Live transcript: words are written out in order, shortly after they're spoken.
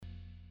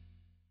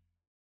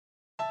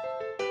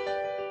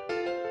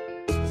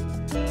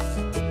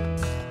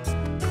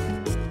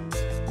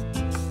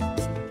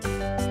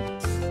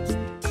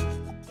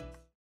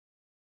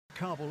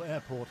Kabul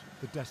airport,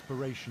 the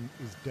desperation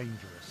is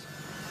dangerous.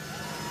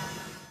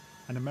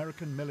 An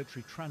American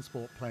military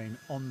transport plane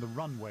on the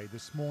runway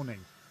this morning,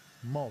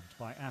 mobbed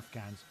by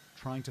Afghans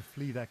trying to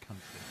flee their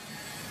country.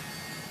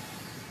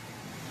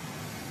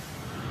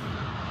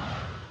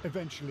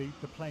 Eventually,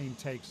 the plane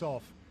takes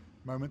off.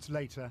 Moments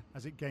later,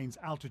 as it gains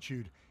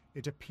altitude,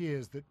 it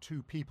appears that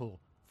 2 people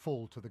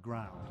fall to the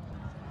ground.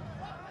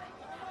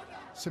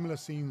 Similar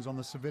scenes on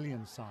the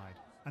civilian side,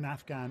 an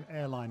Afghan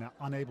airliner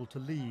unable to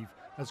leave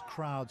as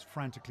crowds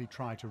frantically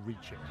try to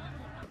reach it.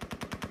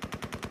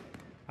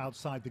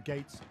 Outside the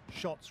gates,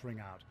 shots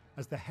ring out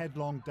as the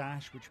headlong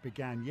dash which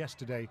began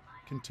yesterday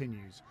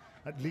continues.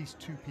 At least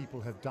 2 people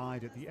have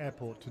died at the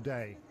airport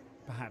today,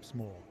 perhaps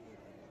more.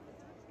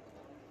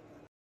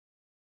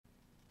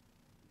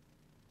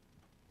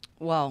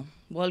 Wow.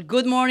 Well,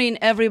 good morning,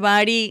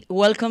 everybody.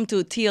 Welcome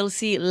to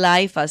TLC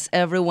Live as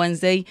every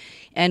Wednesday.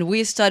 And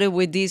we started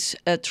with this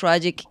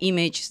tragic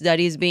image that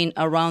is being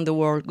around the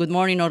world. Good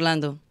morning,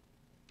 Orlando.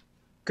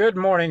 Good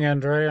morning,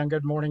 Andrea, and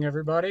good morning,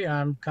 everybody.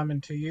 I'm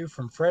coming to you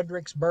from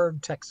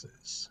Fredericksburg,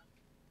 Texas.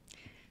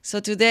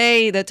 So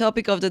today, the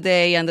topic of the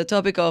day and the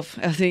topic of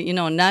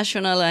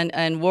national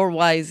and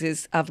worldwide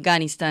is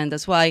Afghanistan.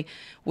 That's why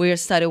we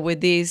started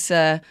with this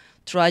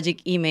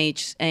tragic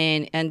image,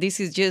 and this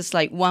is just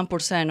like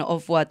 1%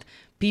 of what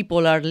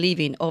people are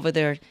living over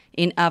there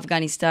in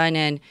Afghanistan.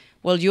 And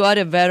well, you are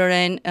a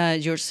veteran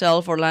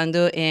yourself,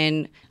 Orlando,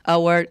 and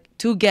our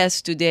 2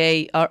 guests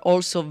today are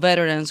also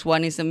veterans.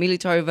 One is a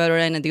military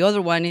veteran and the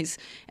other one is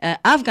an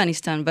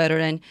Afghanistan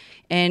veteran.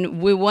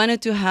 And we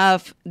wanted to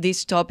have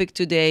this topic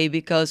today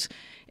because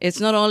it's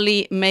not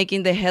only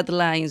making the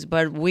headlines,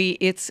 but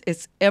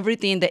it's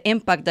everything, the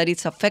impact that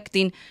it's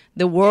affecting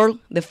the world,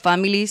 the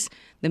families,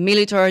 the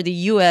military, the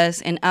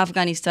U.S. and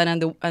Afghanistan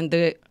and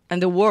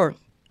the world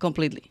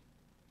completely.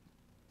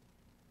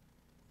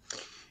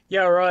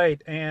 Yeah, right.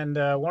 And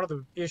one of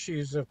the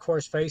issues, of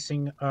course,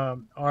 facing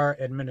our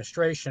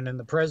administration and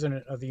the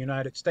President of the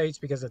United States,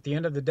 because at the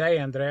end of the day,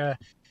 Andrea,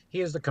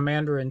 he is the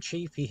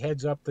commander-in-chief. He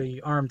heads up the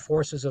armed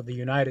forces of the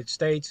United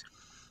States.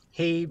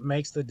 He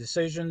makes the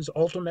decisions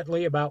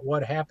ultimately about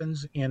what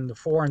happens in the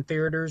foreign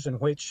theaters in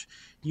which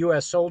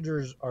U.S.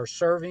 soldiers are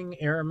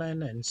serving,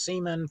 airmen and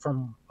seamen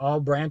from all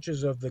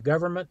branches of the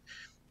government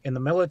in the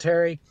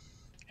military.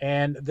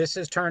 And this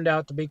has turned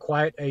out to be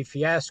quite a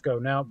fiasco.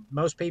 Now,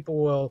 most people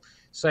will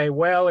say,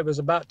 well, it was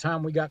about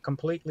time we got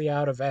completely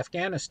out of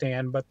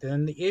Afghanistan. But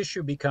then the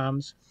issue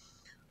becomes,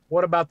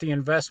 what about the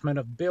investment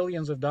of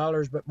billions of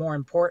dollars, but more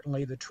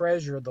importantly, the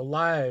treasure, the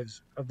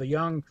lives of the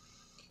young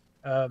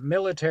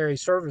military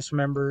service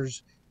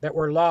members that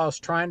were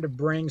lost, trying to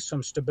bring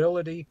some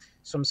stability,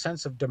 some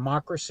sense of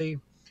democracy,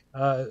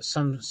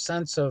 some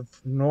sense of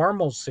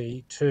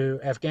normalcy to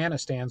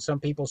Afghanistan. Some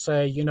people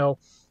say,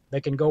 they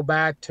can go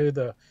back to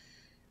the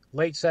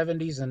late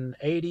 70s and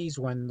 80s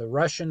when the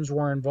Russians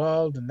were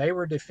involved and they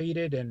were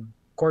defeated. And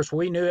of course,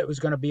 we knew it was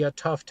going to be a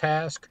tough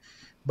task.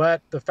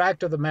 But the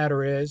fact of the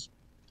matter is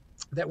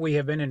that we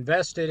have been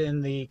invested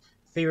in the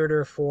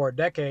theater for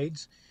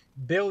decades,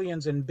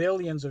 billions and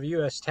billions of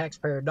U.S.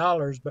 taxpayer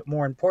dollars, but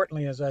more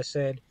importantly, as I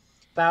said,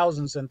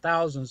 thousands and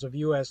thousands of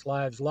U.S.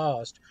 lives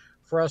lost.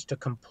 For us to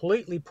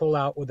completely pull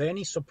out with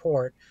any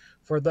support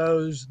for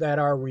those that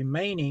are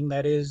remaining,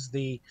 that is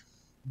the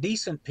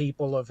decent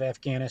people of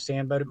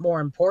Afghanistan, but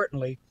more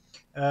importantly,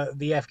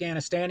 the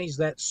Afghanistanis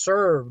that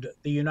served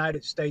the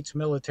United States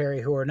military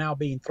who are now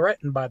being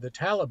threatened by the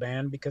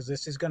Taliban, because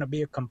this is going to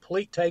be a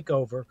complete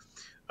takeover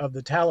of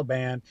the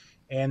Taliban.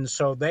 And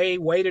so they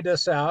waited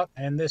us out,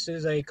 and this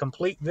is a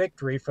complete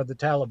victory for the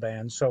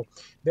Taliban. So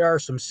there are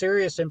some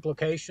serious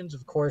implications.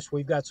 Of course,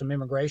 we've got some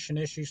immigration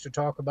issues to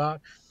talk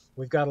about.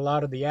 We've got a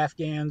lot of the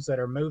Afghans that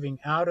are moving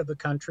out of the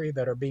country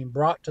that are being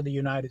brought to the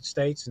United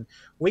States, and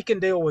we can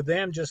deal with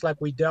them just like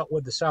we dealt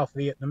with the South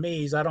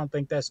Vietnamese. I don't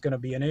think that's going to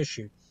be an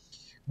issue.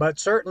 But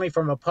certainly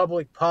from a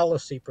public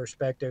policy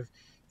perspective,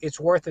 it's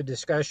worth a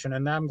discussion,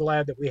 and I'm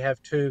glad that we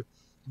have 2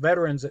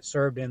 veterans that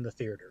served in the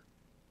theater.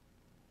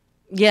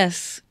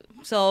 Yes.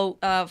 So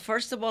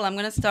first of all, I'm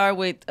going to start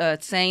with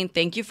saying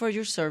thank you for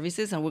your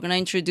services, and we're going to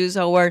introduce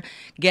our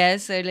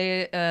guest.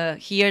 Here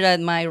at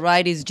my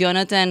right is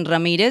Jonathan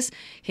Ramirez.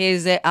 He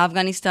is an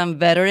Afghanistan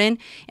veteran,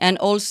 and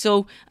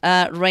also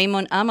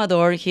Raymond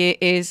Amador. He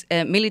is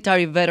a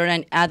military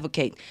veteran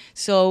advocate.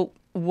 So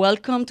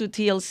welcome to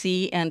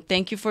TLC, and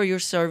thank you for your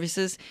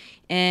services.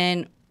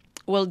 And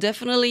well,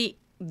 definitely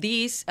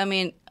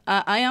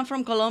I am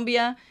from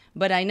Colombia,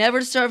 but I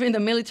never served in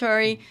the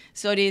military.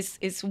 So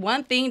it's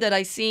one thing that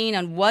I seen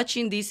and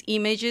watching these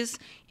images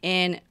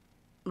and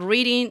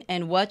reading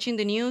and watching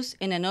the news.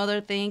 And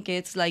another thing,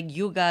 it's like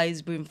you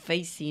guys been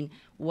facing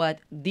what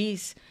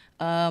these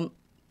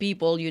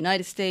people,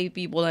 United States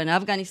people and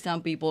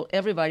Afghanistan people,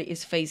 everybody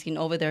is facing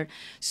over there.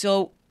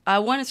 So I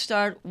want to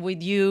start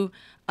with you,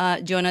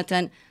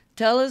 Jonathan.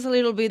 Tell us a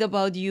little bit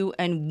about you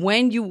and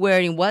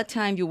what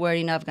time you were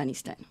in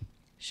Afghanistan.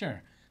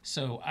 Sure.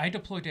 So I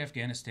deployed to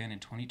Afghanistan in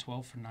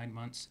 2012 for 9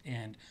 months,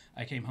 and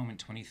I came home in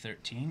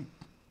 2013.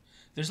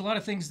 There's a lot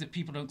of things that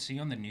people don't see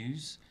on the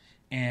news,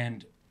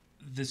 and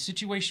the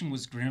situation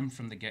was grim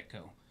from the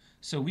get-go.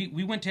 So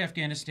we went to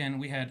Afghanistan.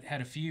 We had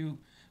a few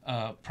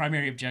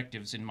primary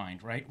objectives in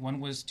mind, right? One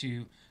was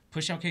to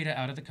push Al-Qaeda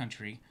out of the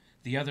country.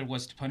 The other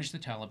was to punish the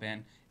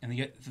Taliban. And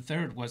the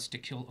third was to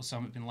kill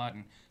Osama bin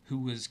Laden, who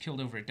was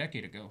killed over a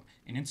decade ago.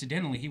 And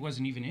incidentally, he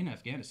wasn't even in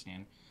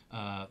Afghanistan.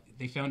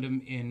 They found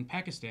him in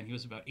Pakistan. He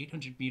was about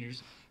 800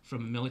 meters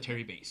from a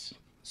military base.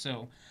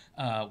 So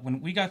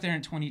when we got there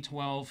in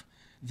 2012,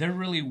 there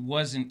really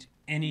wasn't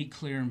any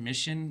clear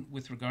mission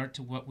with regard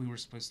to what we were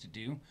supposed to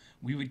do.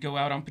 We would go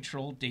out on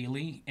patrol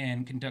daily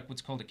and conduct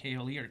what's called a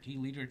KLE, or key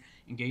leader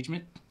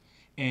engagement.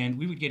 And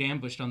we would get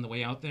ambushed on the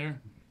way out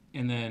there.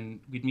 And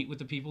then we'd meet with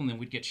the people, and then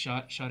we'd get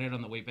shot at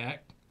on the way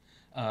back.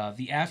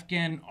 The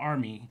Afghan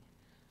army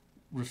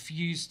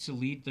refused to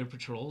lead their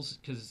patrols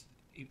because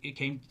it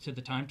came to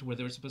the time to where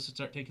they were supposed to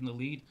start taking the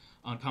lead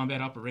on combat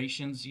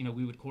operations. You know,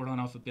 we would cordon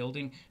off a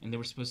building, and they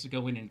were supposed to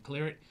go in and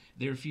clear it.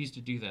 They refused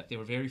to do that. They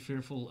were very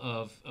fearful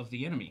of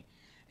the enemy,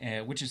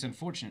 which is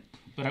unfortunate.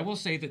 But I will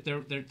say that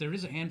there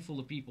is a handful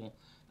of people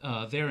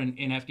there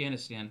in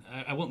Afghanistan.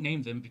 I won't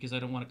name them because I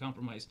don't want to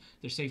compromise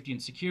their safety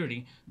and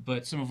security,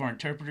 but some of our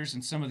interpreters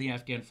and some of the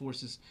Afghan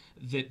forces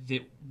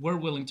that were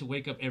willing to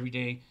wake up every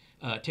day,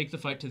 take the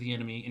fight to the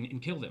enemy,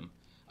 and kill them.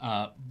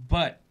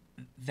 But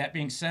that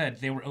being said,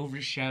 they were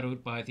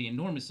overshadowed by the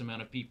enormous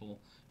amount of people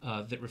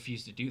that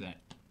refused to do that.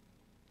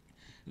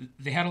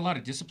 They had a lot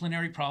of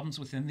disciplinary problems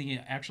within the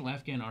actual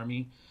Afghan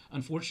army.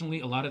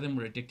 Unfortunately, a lot of them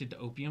were addicted to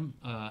opium.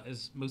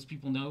 As most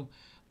people know,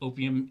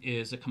 opium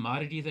is a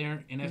commodity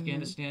there in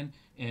Afghanistan,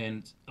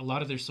 and a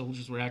lot of their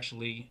soldiers were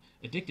actually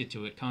addicted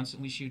to it,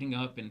 constantly shooting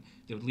up, and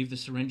they would leave the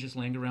syringes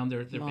laying around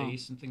their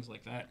base and things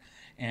like that.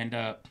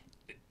 And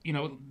you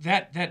know,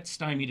 that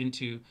stymied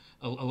into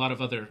a lot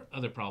of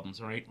other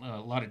problems, right? A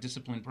lot of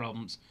discipline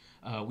problems.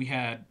 We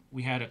had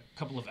a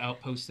couple of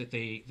outposts that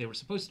they were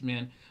supposed to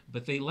man,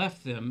 but they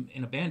left them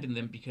and abandoned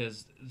them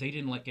because they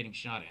didn't like getting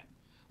shot at.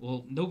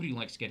 Well, nobody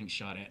likes getting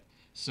shot at.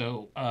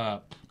 So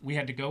we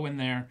had to go in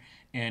there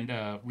and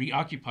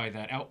reoccupy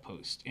that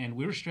outpost, and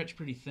we were stretched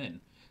pretty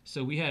thin.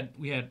 So we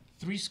had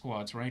 3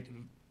 squads, right?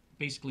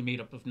 Basically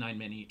made up of 9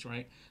 men each,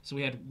 right? So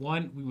we had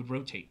one. We would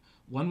rotate.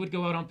 One would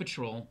go out on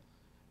patrol,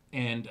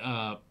 and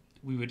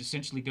we would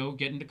essentially go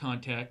get into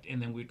contact,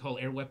 and then we'd call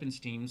air weapons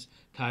teams,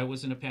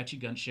 Kiowas and Apache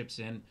gunships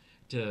in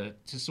to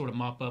sort of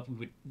mop up.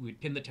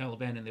 We'd pin the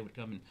Taliban, and they would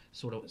come and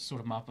sort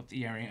of mop up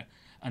the area.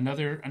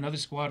 Another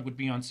squad would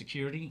be on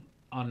security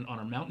on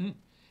our mountain,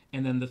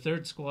 and then the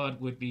third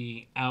squad would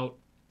be out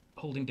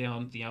holding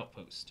down the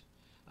outpost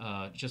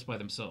just by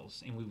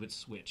themselves, and we would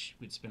switch.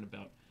 We'd spend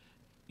about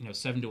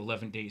 7 to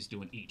 11 days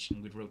doing each,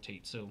 and we'd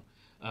rotate. So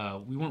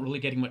we weren't really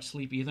getting much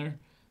sleep either.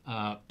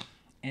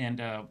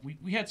 And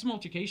we had some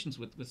altercations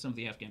with some of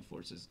the Afghan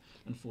forces,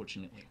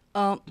 unfortunately.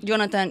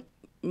 Jonathan,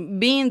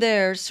 being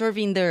there,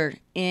 serving there,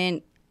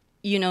 and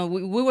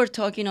we were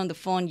talking on the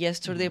phone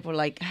yesterday for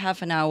like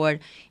half an hour,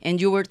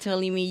 and you were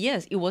telling me,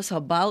 yes, it was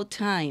about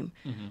time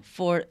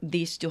for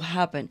this to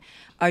happen.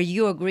 Are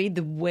you agree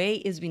the way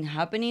it's been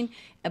happening?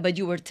 But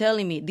you were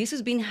telling me this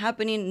has been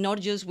happening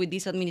not just with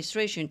this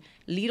administration,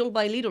 little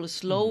by little,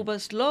 slow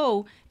but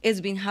slow,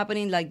 it's been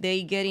happening like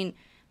they getting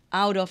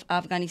out of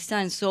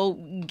Afghanistan. So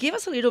give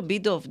us a little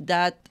bit of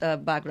that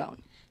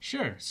background.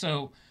 Sure.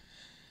 So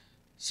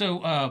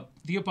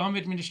the Obama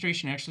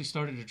administration actually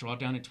started a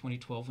drawdown in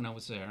 2012 when I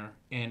was there,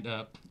 and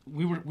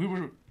we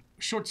were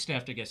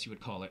short-staffed, I guess you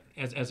would call it,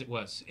 as it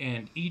was.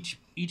 And each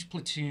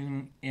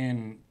platoon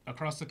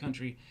across the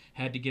country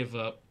had to give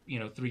up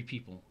 3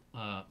 people.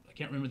 I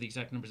can't remember the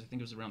exact numbers. I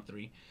think it was around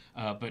 3.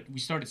 But we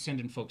started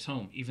sending folks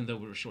home, even though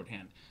we were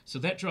shorthand. So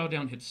that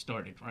drawdown had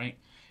started, right?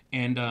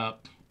 And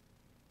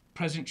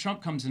President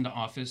Trump comes into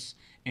office,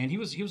 and he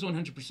was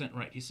 100%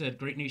 right. He said,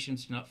 "Great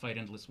nations do not fight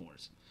endless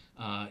wars."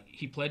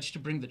 He pledged to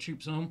bring the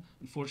troops home.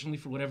 Unfortunately,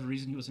 for whatever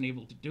reason, he wasn't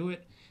able to do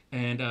it.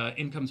 And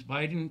in comes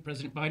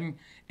President Biden,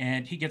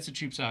 and he gets the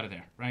troops out of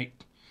there, right?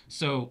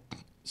 So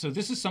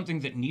this is something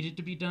that needed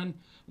to be done.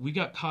 We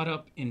got caught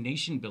up in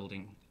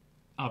nation-building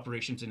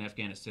operations in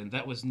Afghanistan.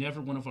 That was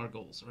never one of our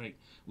goals, right?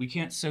 We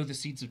can't sow the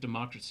seeds of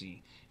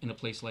democracy in a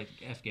place like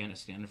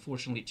Afghanistan.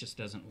 Unfortunately, it just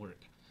doesn't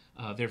work.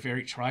 They're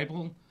very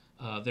tribal.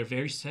 They're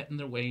very set in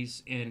their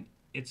ways, and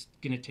it's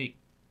going to take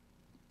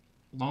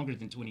longer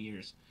than 20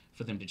 years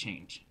for them to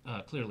change,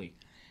 clearly.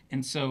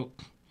 And so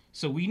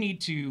we need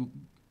to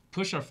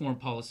push our foreign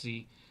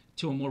policy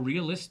to a more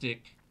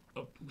realistic,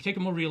 take a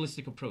more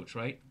realistic approach,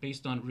 right?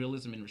 Based on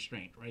realism and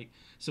restraint, right?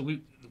 So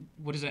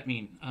what does that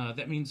mean?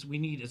 That means we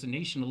need, as a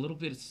nation, a little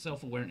bit of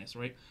self-awareness,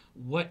 right?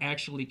 What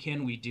actually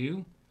can we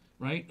do,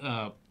 right?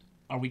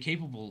 Are we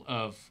capable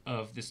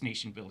of this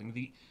nation building?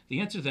 The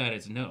answer to that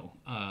is no.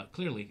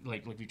 Clearly,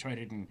 like we tried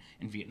it in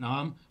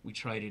Vietnam, we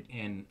tried it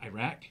in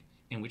Iraq,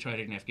 and we tried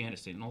it in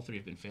Afghanistan, and all 3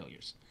 have been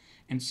failures.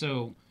 And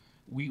so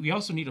we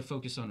also need to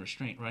focus on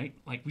restraint, right?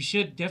 Like, we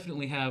should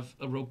definitely have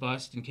a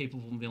robust and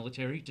capable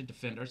military to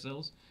defend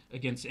ourselves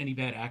against any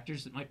bad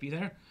actors that might be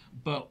there.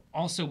 But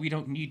also, we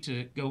don't need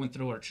to go and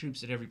throw our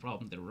troops at every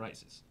problem that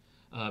arises,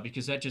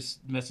 because that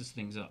just messes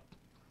things up.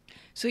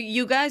 So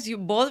you guys, you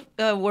both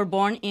were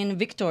born in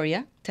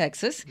Victoria,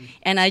 Texas,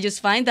 and I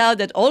just find out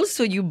that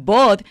also you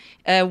both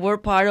were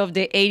part of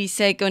the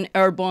 82nd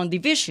Airborne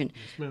Division.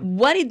 Yes, ma'am.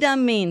 What did that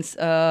means,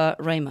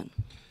 Raymond?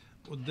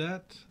 Well,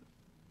 that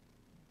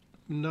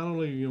not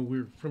only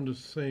we're from the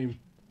same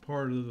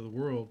part of the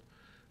world,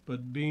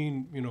 but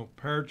being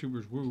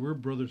paratroopers, we're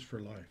brothers for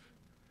life.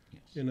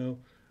 Yes. You know,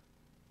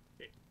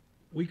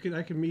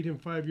 I can meet him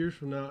 5 years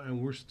from now,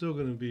 and we're still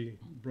going to be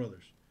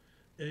brothers.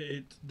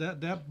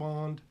 That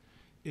bond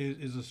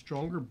is a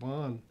stronger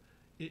bond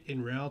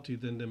in reality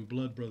than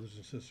blood brothers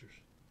and sisters,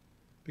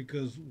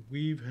 because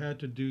we've had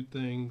to do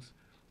things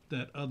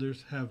that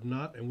others have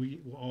not, and we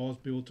will always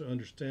be able to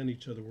understand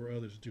each other where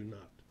others do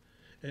not.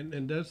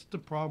 And that's the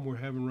problem we're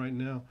having right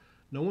now.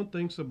 No one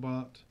thinks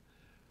about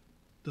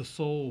the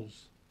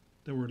souls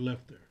that were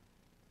left there.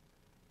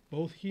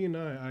 Both he and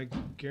I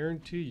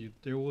guarantee you,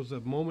 there was a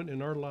moment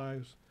in our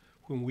lives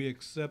when we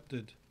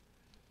accepted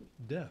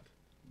death.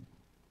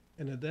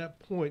 And at that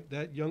point,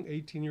 that young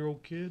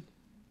 18-year-old kid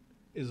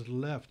is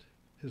left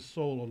his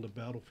soul on the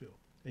battlefield.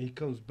 And he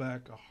comes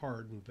back a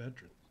hardened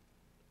veteran.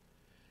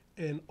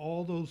 And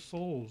all those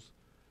souls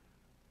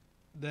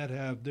that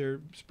have their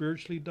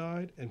spiritually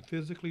died and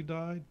physically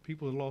died,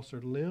 people that lost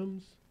their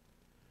limbs,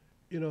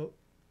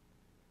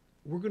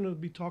 we're going to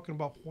be talking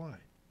about why.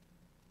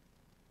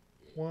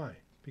 Why?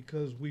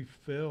 Because we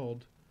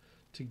failed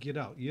to get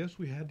out. Yes,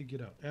 we had to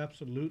get out,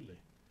 absolutely.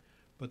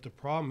 But the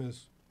problem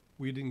is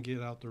we didn't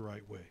get out the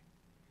right way.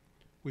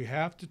 We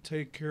have to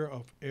take care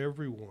of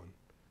everyone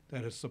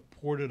that has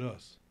supported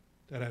us,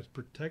 that has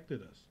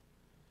protected us.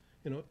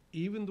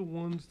 Even the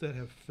ones that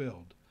have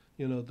failed,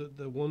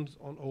 the ones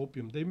on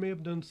opium, they may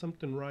have done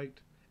something right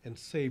and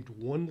saved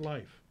one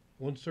life,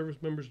 one service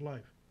member's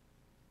life.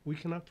 We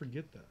cannot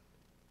forget that.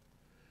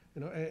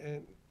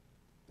 And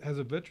as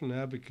a veteran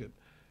advocate,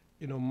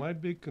 my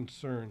big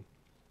concern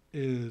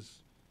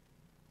is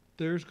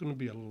there's going to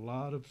be a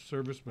lot of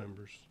service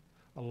members,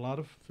 a lot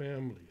of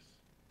families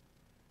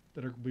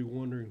that are going to be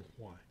wondering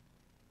why.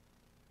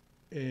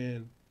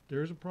 And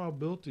there's a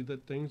probability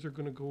that things are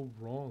going to go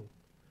wrong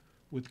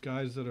with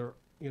guys that are,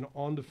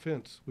 on the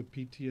fence with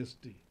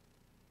PTSD.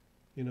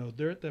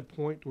 They're at that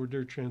point where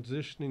they're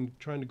transitioning,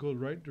 trying to go the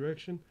right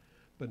direction,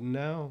 but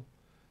now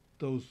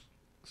those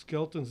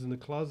skeletons in the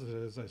closet,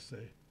 as I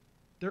say,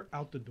 they're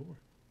out the door.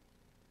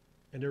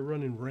 And they're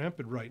running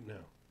rampant right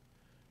now.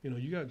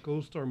 You got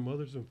Gold Star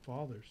mothers and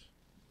fathers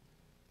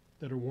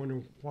that are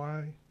wondering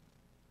why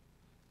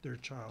their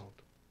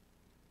child's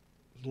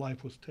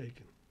life was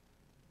taken.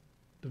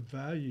 The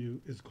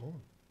value is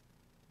gone.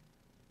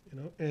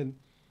 And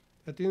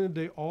at the end of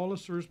the day, all a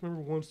service member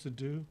wants to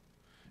do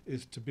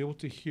is to be able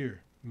to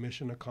hear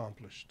mission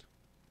accomplished.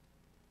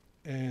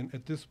 And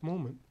at this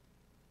moment,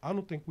 I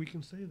don't think we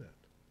can say that.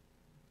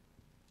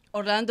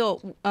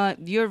 Orlando,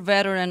 you're a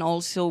veteran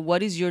also.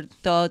 What is your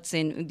thoughts,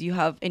 and do you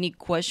have any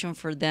question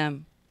for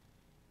them?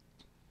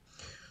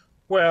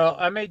 Well,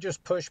 I may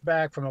just push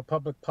back from a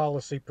public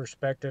policy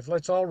perspective.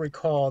 Let's all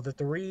recall that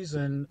the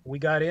reason we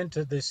got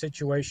into this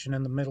situation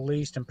in the Middle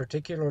East, and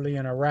particularly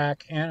in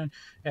Iraq and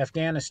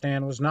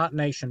Afghanistan, was not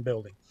nation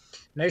building.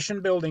 Nation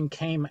building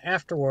came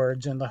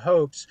afterwards in the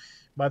hopes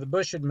by the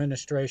Bush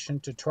administration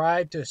to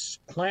try to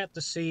plant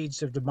the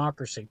seeds of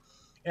democracy.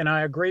 And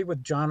I agree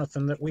with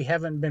Jonathan that we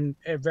haven't been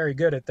very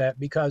good at that,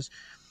 because,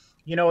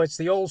 it's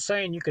the old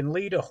saying, you can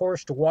lead a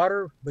horse to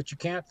water, but you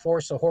can't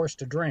force a horse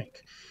to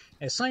drink.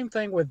 And same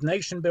thing with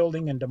nation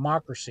building and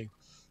democracy.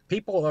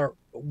 People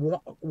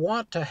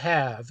want to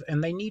have,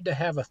 and they need to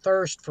have, a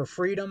thirst for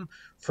freedom,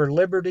 for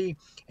liberty,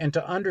 and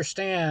to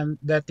understand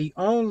that the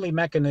only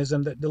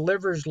mechanism that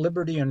delivers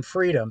liberty and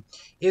freedom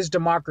is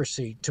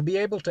democracy, to be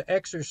able to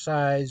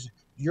exercise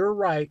your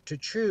right to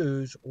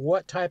choose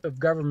what type of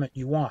government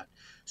you want.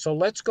 So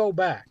let's go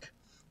back.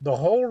 The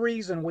whole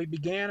reason we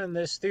began in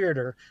this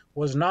theater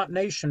was not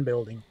nation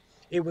building.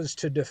 It was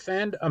to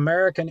defend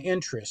American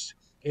interests.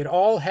 It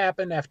all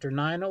happened after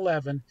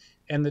 9/11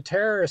 and the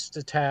terrorist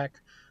attack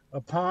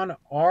upon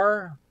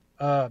our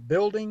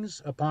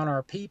buildings, upon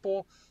our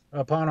people,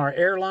 upon our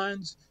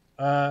airlines.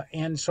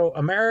 And so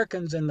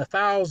Americans in the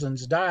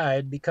thousands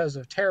died because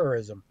of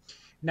terrorism.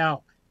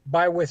 Now,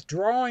 by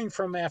withdrawing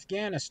from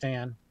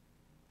Afghanistan,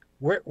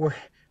 we're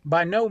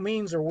by no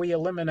means are we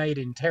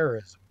eliminating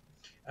terrorism.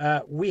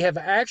 We have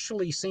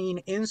actually seen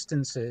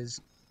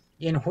instances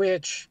in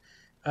which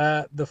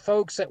the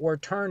folks that were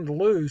turned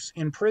loose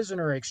in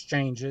prisoner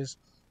exchanges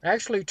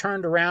actually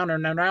turned around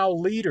and are now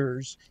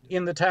leaders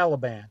in the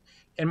Taliban.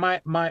 And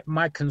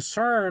my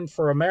concern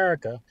for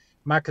America,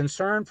 my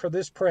concern for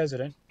this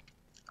president,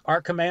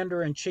 our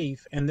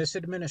commander-in-chief, and this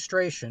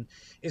administration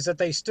is that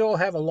they still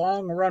have a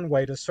long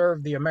runway to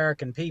serve the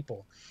American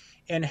people.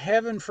 And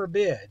heaven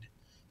forbid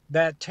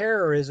that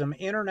terrorism,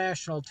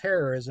 international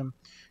terrorism,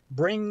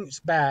 brings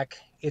back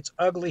its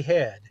ugly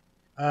head,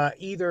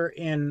 either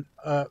in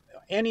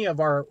any of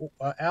our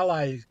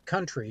ally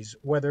countries,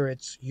 whether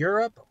it's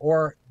Europe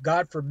or,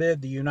 God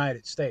forbid, the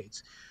United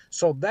States.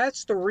 So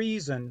that's the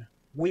reason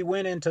we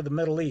went into the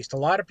Middle East. A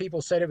lot of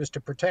people said it was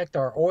to protect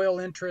our oil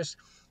interests.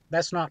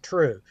 That's not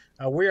true.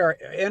 We are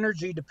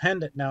energy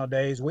dependent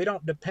nowadays. We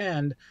don't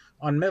depend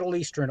on Middle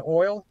Eastern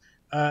oil.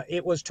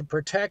 It was to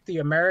protect the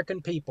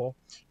American people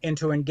and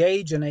to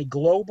engage in a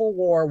global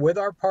war with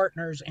our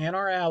partners and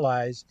our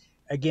allies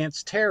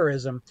against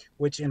terrorism,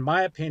 which, in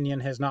my opinion,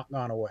 has not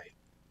gone away.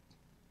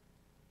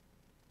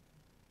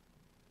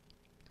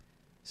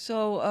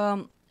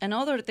 So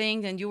another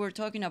thing, and you were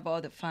talking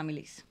about the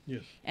families.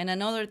 Yes. And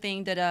another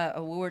thing that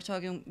we were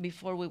talking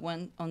before we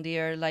went on the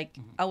air, like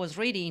I was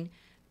reading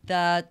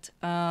that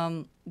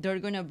they're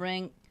going to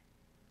bring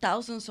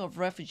thousands of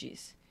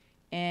refugees,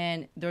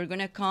 and they're going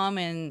to come,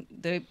 and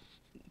they're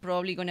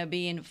probably going to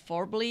be in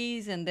Fort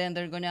Bliss, and then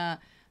they're going to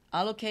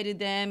allocate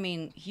them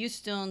in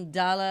Houston,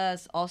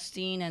 Dallas,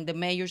 Austin, and the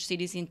major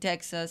cities in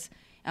Texas,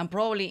 and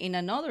probably in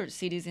another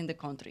cities in the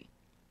country.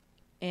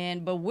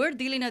 But we're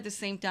dealing at the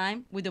same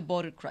time with the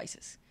border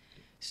crisis.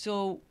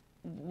 So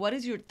what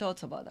is your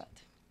thoughts about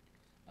that?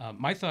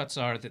 My thoughts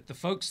are that the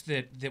folks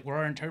that were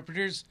our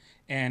interpreters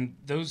and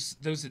those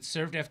that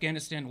served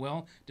Afghanistan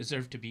well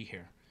deserve to be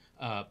here.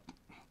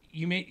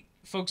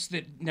 Folks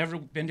that never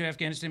been to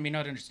Afghanistan may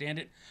not understand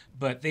it,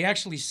 but they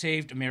actually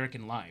saved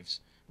American lives,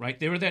 right?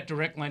 They were that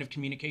direct line of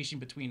communication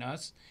between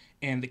us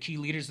and the key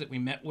leaders that we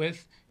met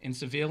with, and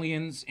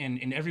civilians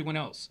and everyone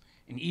else.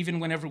 And even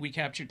whenever we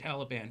captured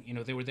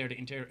Taliban, they were there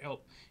to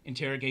help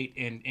interrogate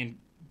and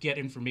get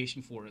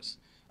information for us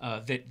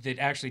that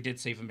actually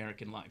did save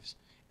American lives.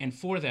 And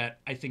for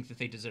that, I think that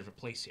they deserve a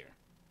place here.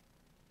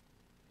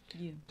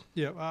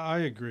 Yeah, I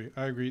agree.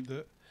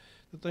 The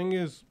thing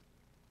is,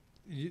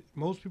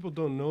 most people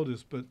don't know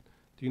this, but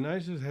the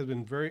United States has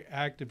been very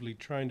actively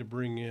trying to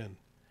bring in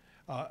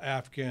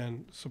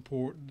Afghan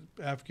support.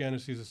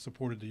 Afghanistan has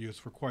supported the U.S.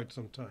 for quite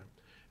some time.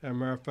 As a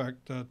matter of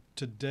fact,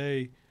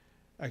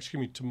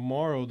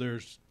 tomorrow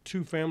there's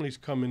 2 families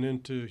coming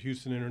into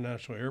Houston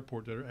International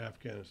Airport that are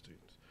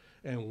Afghanistans.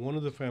 And one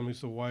of the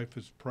families, the wife,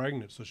 is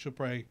pregnant, so she'll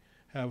probably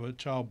have a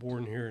child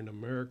born here in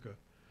America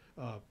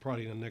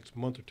probably in the next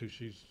month or 2.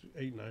 She's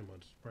 8-9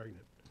 months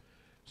pregnant.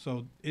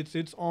 So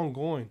it's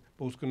ongoing,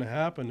 but what's going to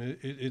happen,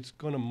 it's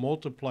going to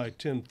multiply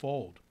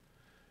tenfold.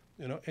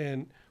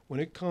 And when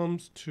it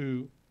comes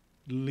to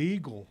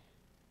legal,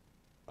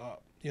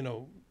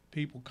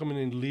 people coming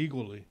in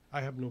legally,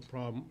 I have no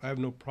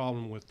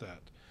problem with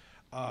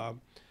that.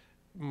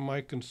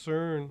 My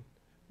concern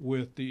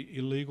with the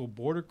illegal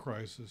border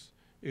crisis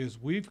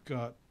is we've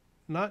got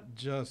not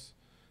just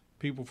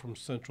people from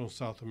Central and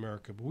South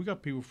America, but we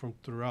got people from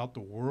throughout the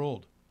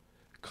world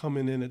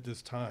coming in at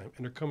this time,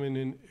 and they're coming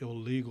in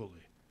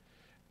illegally.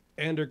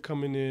 And they're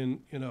coming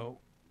in,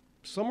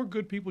 some are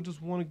good people,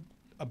 just want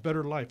a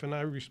better life, and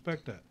I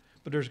respect that.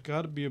 But there's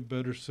got to be a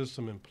better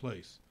system in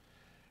place,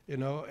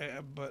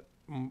 but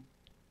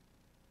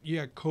you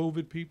got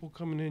COVID people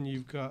coming in.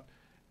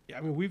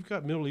 We've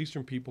got Middle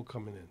Eastern people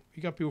coming in.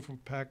 You got people from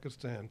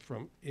Pakistan,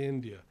 from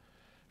India,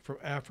 from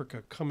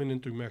Africa coming in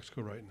through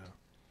Mexico right now.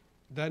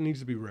 That needs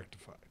to be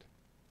rectified.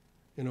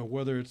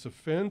 Whether it's a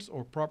fence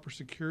or proper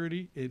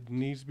security, it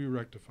needs to be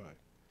rectified.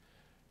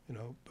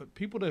 But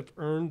people that have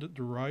earned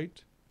the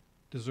right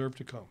deserve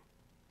to come.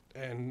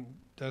 And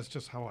that's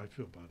just how I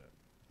feel about it.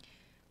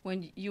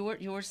 When you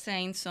were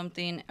saying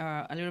something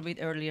a little bit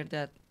earlier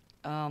that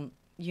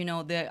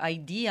the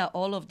idea,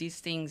 all of these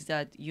things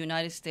that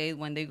United States,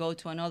 when they go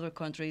to another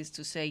country, is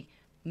to say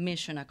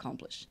mission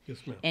accomplished. Yes,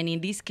 ma'am. And in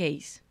this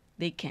case,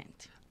 they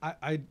can't.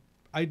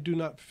 I do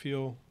not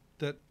feel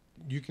that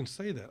you can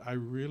say that. I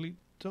really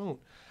don't.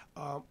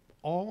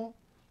 All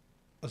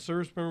a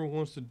service member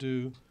wants to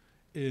do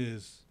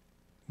is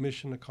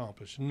mission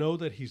accomplished. Know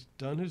that he's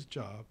done his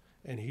job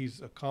and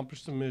he's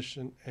accomplished the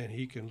mission, and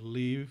he can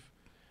leave,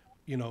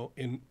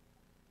 in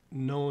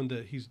knowing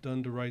that he's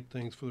done the right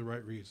things for the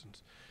right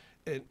reasons.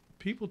 And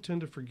people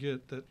tend to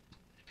forget that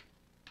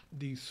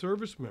the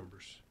service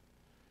members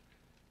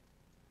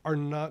are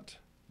not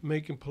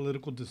making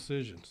political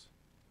decisions.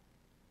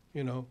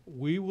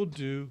 We will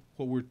do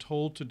what we're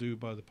told to do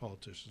by the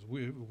politicians.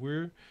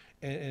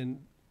 And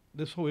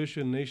this whole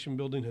issue of nation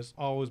building has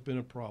always been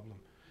a problem.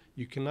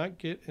 You cannot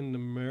get an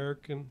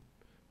American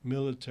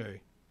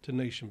military to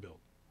nation build.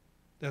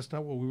 That's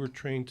not what we were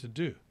trained to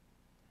do.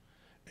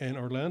 And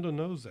Orlando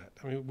knows that.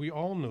 We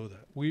all know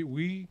that.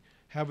 We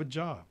have a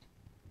job,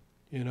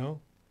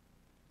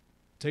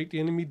 take the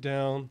enemy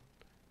down,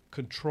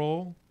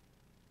 control,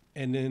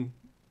 and then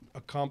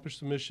accomplish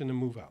the mission and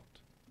move out.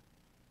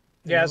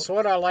 Yeah, it's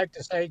what I like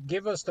to say.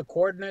 Give us the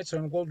coordinates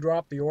and we'll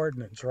drop the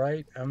ordnance,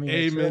 right? It's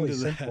Amen really to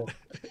simple.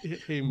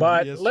 Amen.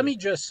 But Yes, let sir. me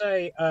just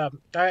say,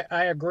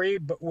 I agree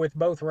with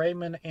both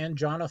Raymond and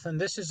Jonathan.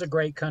 This is a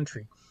great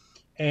country.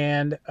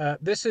 And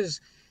this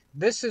is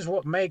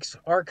what makes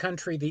our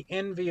country the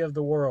envy of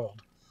the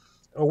world.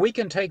 We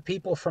can take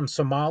people from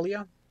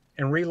Somalia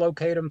and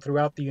relocate them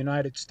throughout the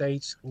United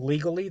States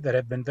legally that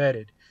have been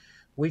vetted.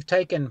 We've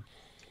taken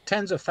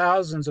tens of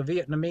thousands of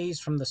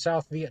Vietnamese from the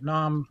South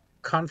Vietnam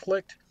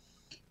conflict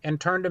and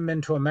turned them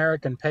into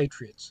American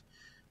patriots.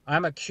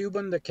 I'm a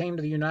Cuban that came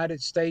to the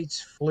United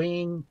States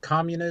fleeing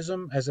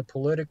communism as a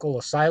political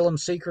asylum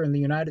seeker in the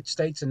United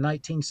States in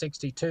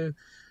 1962.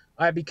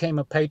 I became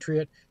a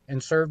patriot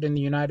and served in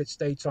the United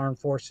States Armed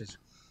Forces.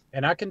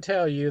 And I can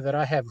tell you that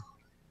I have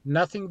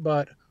nothing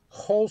but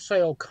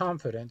wholesale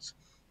confidence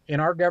in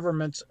our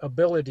government's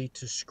ability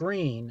to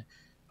screen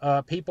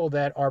people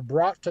that are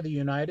brought to the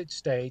United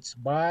States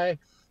by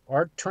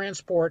our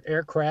transport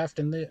aircraft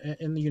in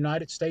the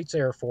United States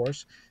Air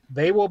Force.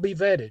 They will be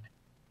vetted.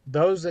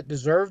 Those that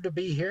deserve to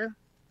be here,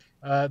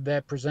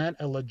 that present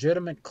a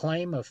legitimate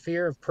claim of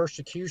fear of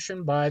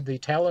persecution by the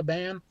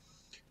Taliban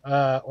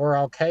or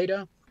Al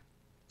Qaeda,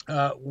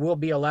 will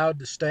be allowed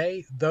to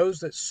stay. Those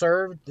that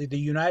served the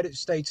United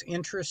States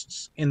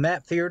interests in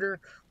that theater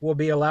will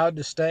be allowed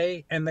to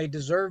stay, and they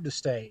deserve to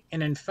stay.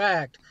 And in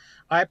fact,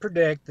 I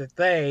predict that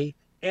they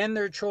and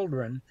their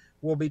children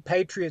will be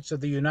patriots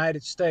of the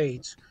United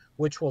States,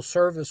 which will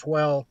serve us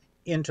well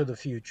into the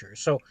future.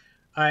 So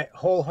I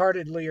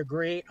wholeheartedly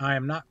agree. I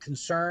am not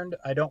concerned.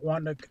 I don't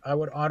want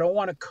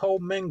to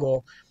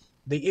commingle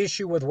the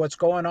issue with what's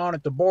going on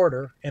at the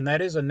border, and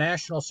that is a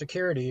national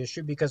security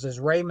issue because, as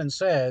Raymond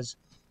says,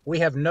 we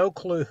have no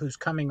clue who's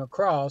coming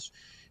across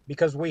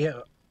because we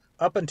have,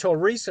 up until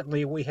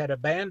recently, we had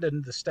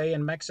abandoned the stay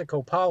in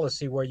Mexico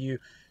policy where you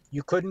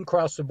couldn't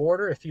cross the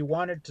border. If you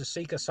wanted to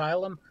seek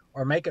asylum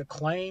or make a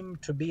claim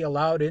to be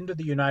allowed into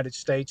the United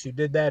States, you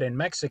did that in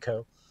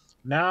Mexico.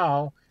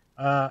 Now,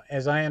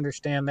 as I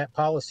understand, that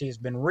policy has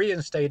been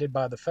reinstated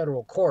by the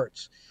federal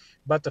courts.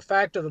 But the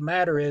fact of the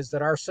matter is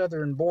that our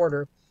southern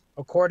border,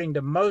 according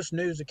to most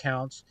news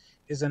accounts,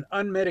 is an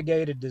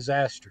unmitigated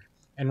disaster.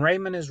 And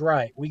Raymond is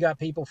right. We got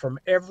people from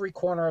every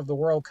corner of the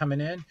world coming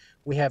in.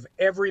 We have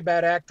every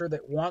bad actor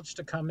that wants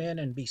to come in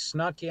and be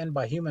snuck in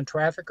by human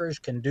traffickers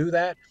can do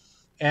that.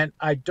 And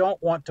I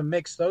don't want to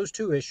mix those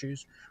two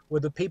issues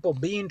with the people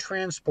being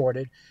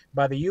transported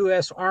by the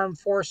U.S. Armed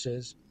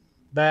Forces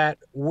that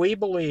we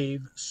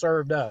believe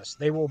served us.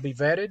 They will be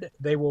vetted,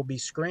 they will be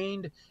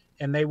screened,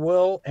 and they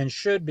will and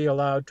should be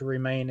allowed to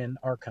remain in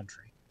our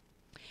country.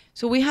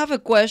 So we have a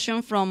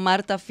question from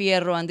Marta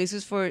Fierro, and this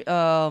is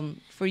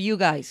for you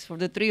guys, for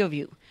the three of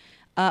you.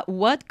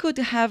 What could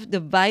have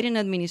the Biden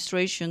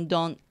administration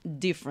done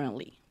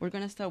differently? We're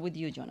going to start with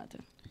you,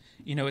 Jonathan.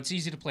 You know, it's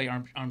easy to play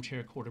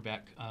armchair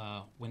quarterback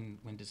when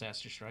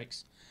disaster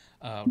strikes.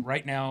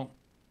 Right now,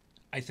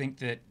 I think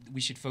that we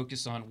should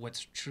focus on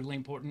what's truly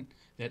important.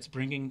 That's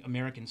bringing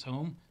Americans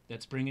home.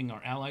 That's bringing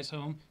our allies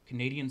home,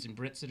 Canadians and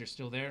Brits that are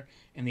still there,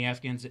 and the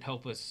Afghans that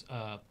help us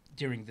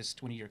during this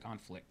 20-year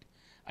conflict.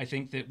 I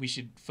think that we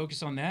should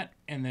focus on that,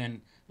 and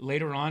then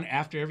later on,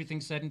 after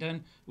everything's said and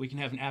done, we can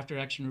have an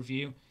after-action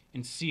review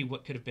and see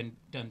what could have been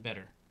done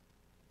better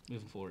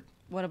moving forward.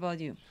 What about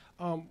you?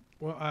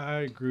 Well, I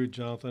agree with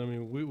Jonathan. I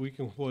mean, we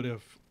can what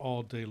if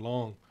all day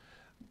long.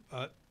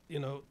 You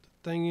know,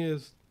 the thing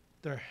is,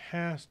 there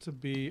has to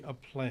be a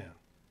plan.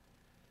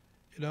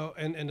 You know,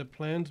 and the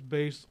plan's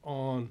based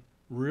on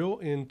real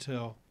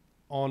intel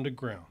on the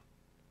ground.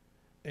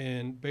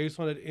 And based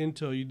on that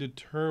intel, you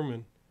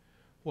determine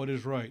what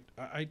is right.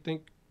 I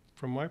think,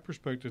 from my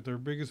perspective, their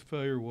biggest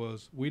failure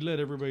was we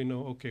let everybody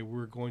know, okay,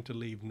 we're going to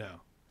leave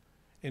now.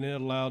 And it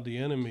allowed the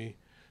enemy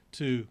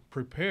to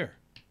prepare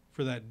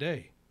for that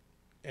day.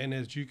 And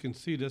as you can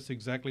see, that's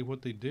exactly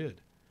what they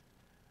did.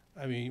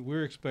 I mean,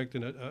 we're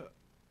expecting a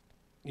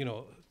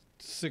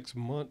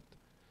 6-month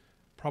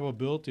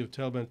probability of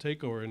Taliban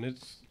takeover, and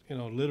it's,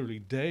 literally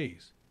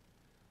days.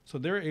 So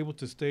they're able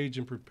to stage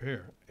and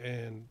prepare,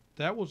 and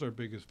that was our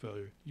biggest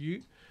failure.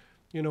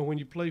 When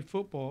you play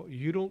football,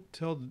 you don't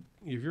tell,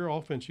 if you're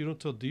offense, you don't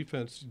tell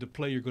defense the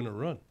play you're going to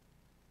run,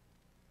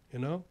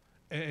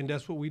 and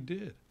that's what we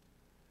did.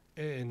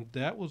 And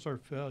that was our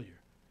failure.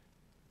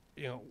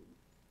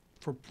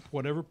 For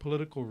whatever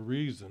political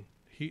reason,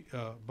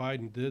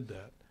 Biden did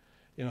that.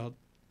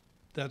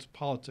 That's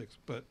politics,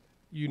 but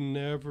you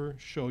never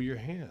show your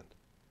hand.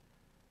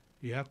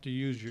 You have to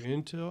use your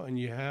intel, and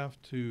you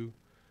have to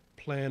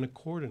plan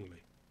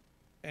accordingly.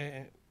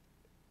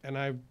 And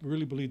I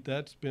really believe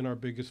that's been our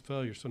biggest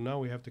failure. So now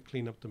we have to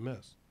clean up the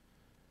mess.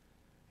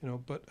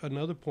 But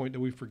another point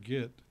that we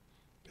forget,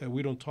 that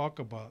we don't talk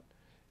about,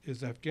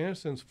 is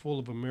Afghanistan's full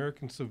of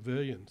American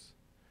civilians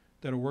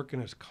that are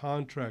working as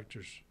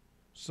contractors,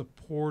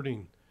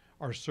 supporting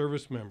our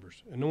service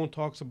members, and no one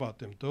talks about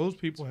them. Those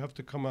people have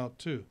to come out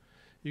too.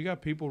 You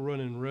got people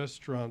running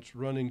restaurants,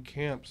 running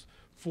camps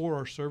for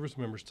our service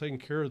members, taking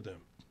care of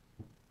them,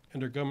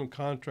 and they're government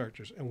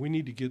contractors, and we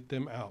need to get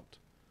them out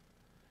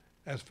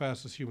as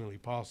fast as humanly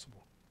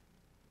possible.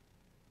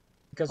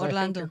 Because Orlando.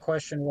 I think your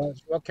question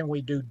was, what can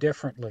we do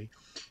differently?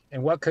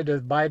 And what could the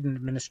Biden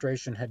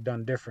administration have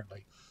done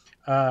differently?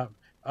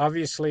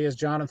 Obviously, as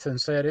Jonathan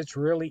said, it's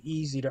really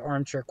easy to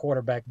armchair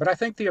quarterback, but I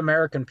think the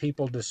American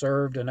people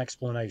deserved an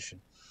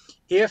explanation.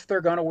 If they're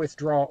going to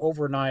withdraw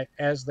overnight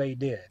as they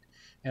did,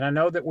 and I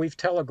know that we've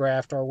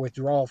telegraphed our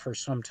withdrawal for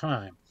some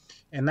time,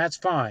 and that's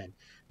fine,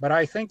 but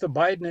I think the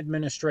Biden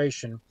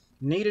administration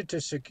needed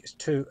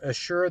to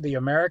assure the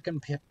American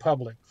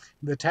public,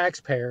 the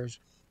taxpayers,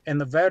 and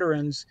the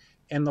veterans,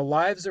 and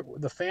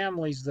the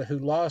families who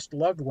lost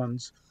loved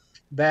ones,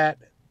 that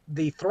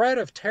the threat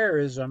of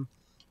terrorism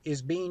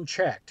is being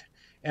checked.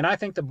 And I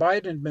think the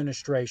Biden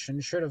administration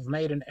should have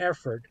made an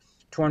effort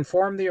to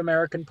inform the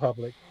American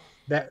public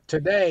that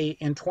today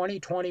in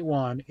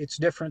 2021, it's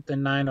different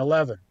than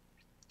 9/11.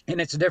 And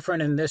it's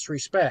different in this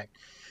respect,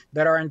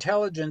 that our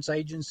intelligence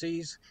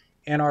agencies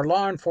and our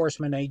law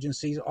enforcement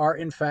agencies are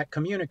in fact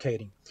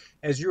communicating.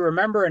 As you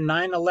remember, in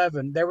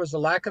 9/11, there was a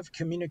lack of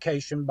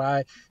communication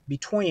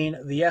between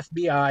the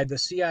FBI, the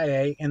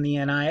CIA, and the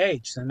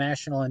NIH, the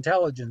National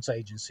Intelligence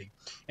Agency.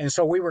 And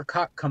so we were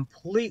caught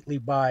completely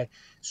by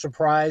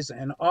surprise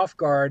and off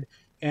guard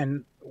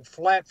and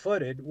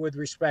flat-footed with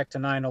respect to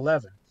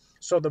 9/11.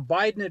 So the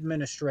Biden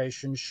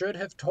administration should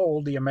have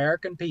told the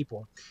American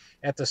people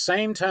at the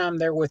same time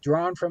they're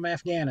withdrawn from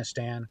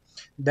Afghanistan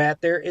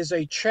that there is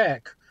a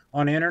check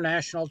on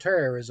international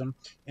terrorism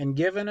and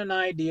given an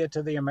idea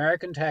to the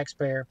American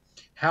taxpayer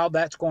how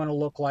that's going to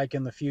look like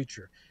in the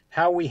future.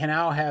 How we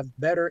now have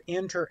better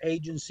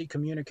interagency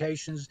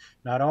communications,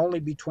 not only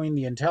between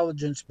the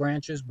intelligence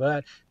branches,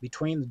 but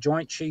between the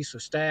Joint Chiefs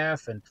of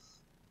Staff and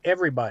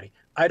everybody.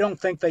 I don't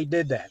think they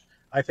did that.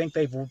 I think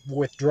they've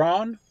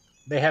withdrawn.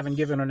 They haven't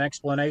given an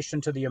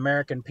explanation to the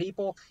American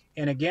people.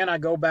 And again, I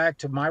go back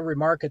to my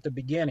remark at the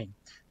beginning.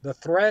 The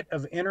threat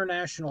of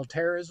international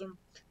terrorism,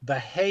 the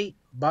hate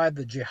by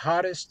the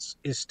jihadists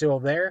is still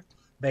there.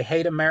 They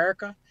hate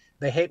America.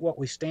 They hate what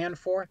we stand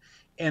for.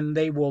 And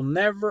they will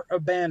never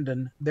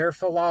abandon their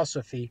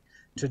philosophy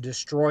to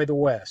destroy the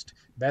West.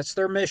 That's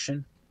their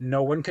mission.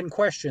 No one can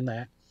question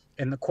that.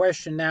 And the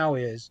question now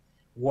is,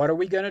 what are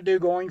we going to do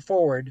going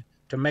forward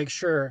to make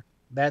sure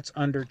that's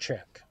under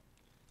check?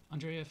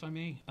 Andrea, if I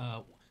may,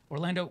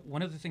 Orlando,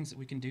 one of the things that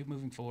we can do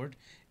moving forward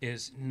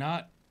is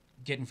not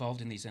get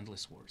involved in these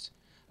endless wars.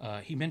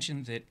 He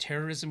mentioned that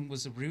terrorism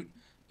was the root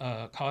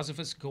cause of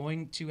us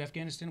going to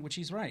Afghanistan, which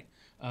he's right.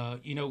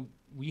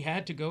 We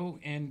had to go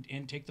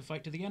and take the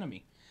fight to the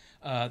enemy.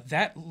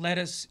 That led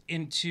us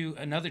into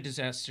another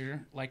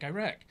disaster like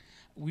Iraq.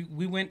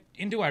 We went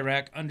into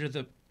Iraq under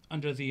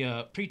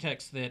the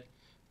pretext that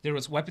there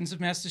was weapons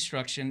of mass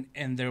destruction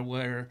and there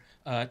were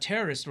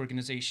terrorist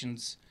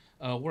organizations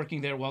working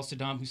there while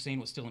Saddam Hussein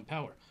was still in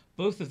power.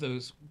 Both of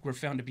those were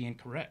found to be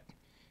incorrect.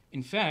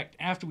 In fact,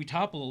 after we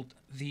toppled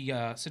the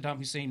Saddam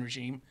Hussein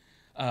regime,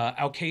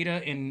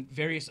 Al-Qaeda and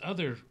various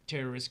other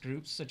terrorist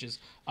groups, such as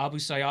Abu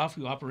Sayyaf,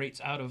 who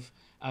operates out of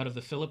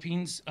the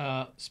Philippines,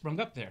 sprung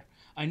up there.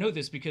 I know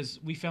this because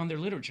we found their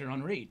literature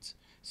on raids.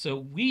 So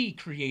we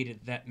created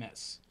that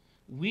mess.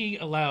 We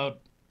allowed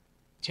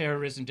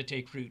terrorism to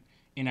take root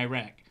in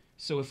Iraq.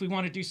 So if we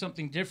want to do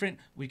something different,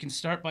 we can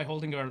start by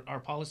holding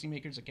our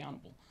policymakers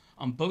accountable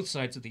on both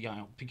sides of the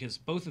aisle, because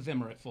both of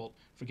them are at fault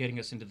for getting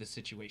us into this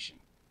situation.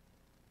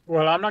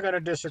 Well, I'm not going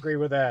to disagree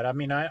with that. I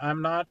mean,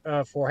 I'm not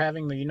for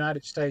having the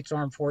United States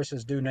Armed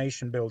Forces do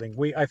nation building.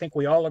 I think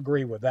we all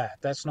agree with that.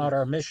 That's not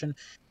our mission,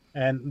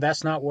 and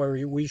that's not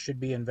where we should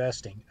be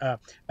investing.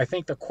 I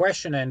think the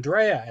question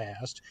Andrea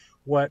asked,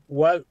 what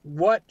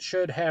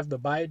should the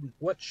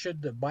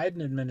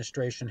Biden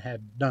administration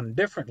have done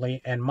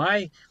differently? And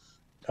my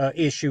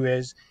issue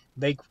is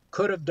they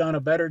could have done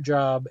a better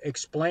job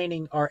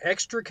explaining our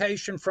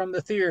extrication from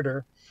the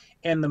theater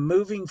and the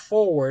moving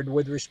forward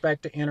with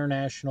respect to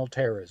international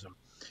terrorism.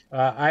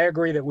 I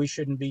agree that we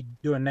shouldn't be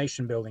doing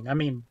nation building. I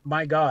mean,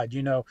 my God,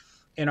 in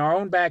our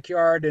own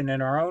backyard and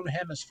in our own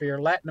hemisphere,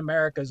 Latin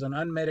America is an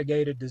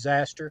unmitigated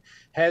disaster,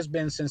 has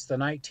been since the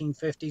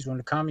 1950s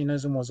when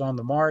communism was on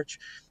the march.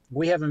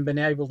 We haven't been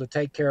able to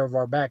take care of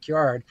our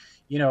backyard.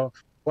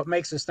 What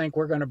makes us think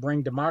we're going to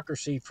bring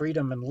democracy,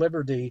 freedom, and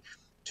liberty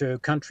to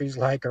countries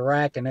like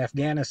Iraq and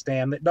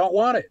Afghanistan that don't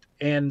want it?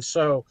 And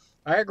so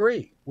I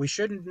agree, we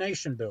shouldn't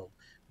nation build,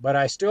 but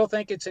I still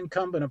think it's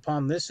incumbent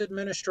upon this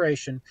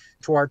administration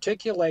to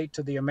articulate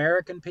to the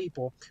American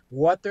people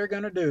what they're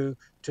going to do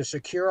to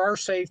secure our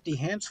safety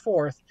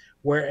henceforth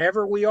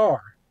wherever we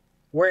are,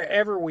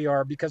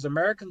 because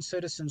American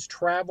citizens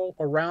travel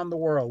around the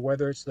world,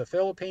 whether it's the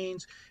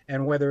Philippines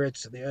and whether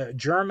it's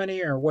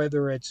Germany or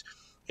whether it's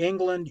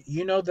England.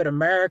 That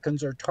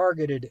Americans are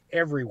targeted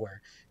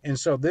everywhere. And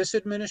so this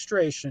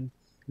administration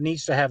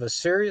needs to have a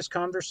serious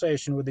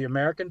conversation with the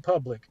American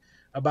public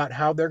about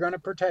how they're going to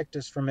protect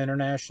us from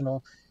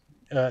international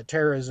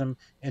terrorism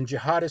and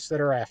jihadists that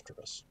are after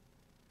us.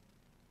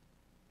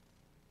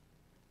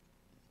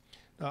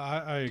 No,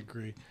 I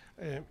agree.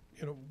 And,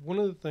 one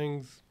of the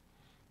things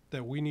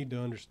that we need to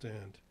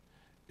understand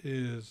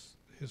is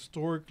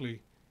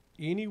historically,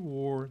 any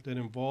war that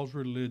involves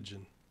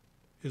religion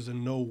is a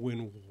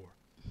no-win war.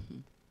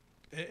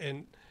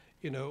 And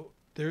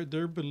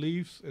their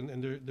beliefs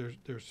and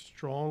their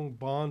strong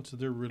bond to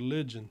their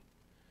religion,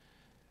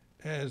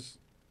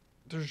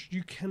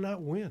 you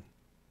cannot win.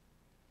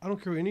 I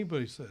don't care what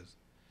anybody says.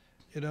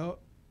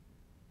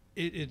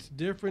 It's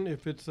different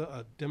if it's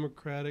a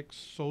democratic,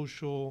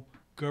 social,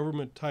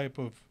 government type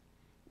of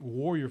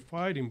war you're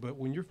fighting, but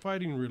when you're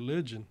fighting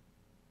religion,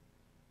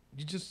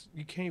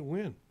 you can't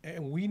win.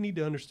 And we need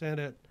to understand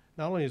that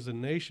not only as a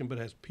nation, but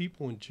as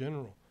people in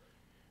general.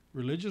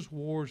 Religious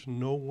wars,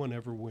 no one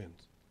ever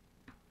wins.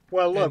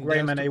 Well, look, And that's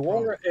Raymond, the a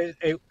problem.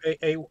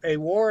 war, a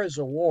war is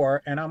a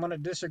war, and I'm going to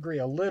disagree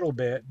a little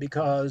bit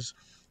because,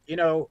 you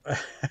know,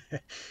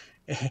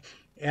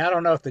 I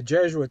don't know if the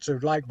Jesuits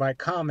would like my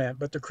comment,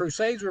 but the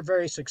Crusades were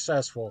very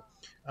successful.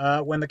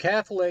 When the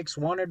Catholics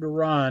wanted to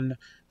run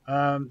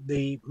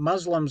the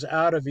Muslims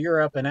out of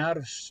Europe and out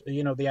of,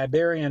 the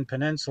Iberian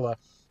Peninsula,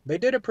 they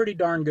did a pretty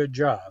darn good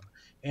job.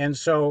 And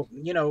so,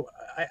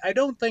 I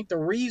don't think the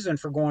reason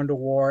for going to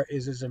war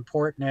is as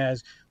important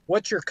as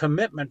what's your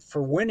commitment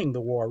for winning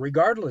the war,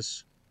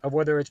 regardless of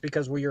whether it's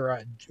because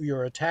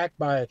you're attacked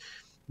by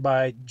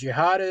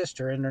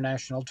jihadists or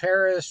international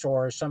terrorists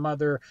or some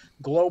other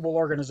global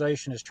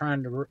organization is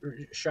trying to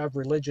shove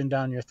religion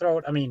down your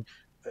throat. I mean,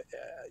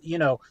 you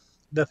know,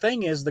 the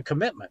thing is the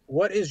commitment.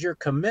 What is your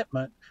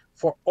commitment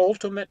for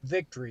ultimate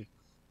victory?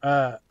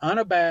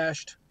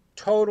 Unabashed,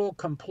 total,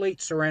 complete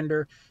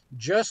surrender,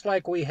 just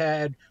like we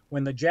had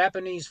when the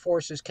Japanese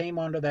forces came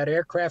onto that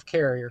aircraft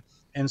carrier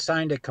and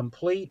signed a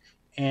complete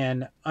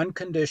and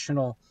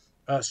unconditional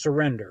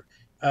surrender.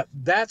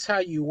 That's how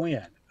you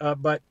win.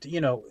 But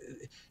the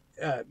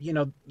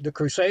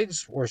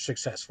Crusades were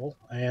successful,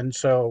 and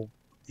so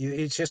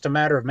it's just a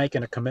matter of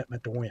making a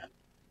commitment to win.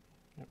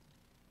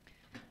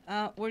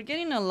 We're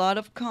getting a lot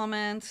of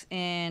comments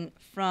and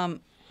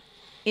from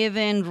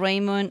even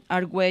Raymond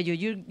Arguello.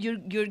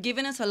 You're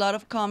giving us a lot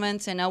of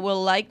comments, and I would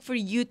like for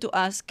you to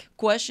ask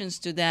questions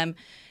to them.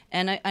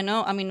 And I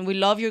know, I mean, we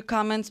love your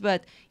comments,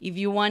 but if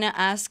you want to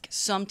ask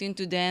something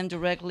to them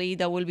directly,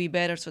 that will be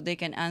better so they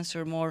can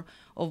answer more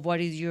of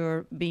what is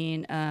you're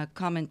being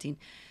commenting.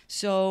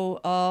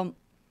 So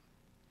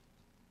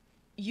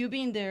you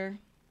being there,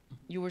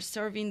 you were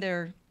serving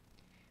there.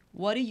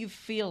 What do you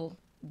feel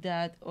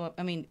that,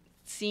 I mean,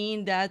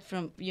 seeing that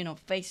from,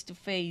 face to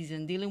face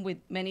and dealing with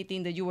many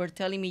things that you were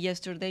telling me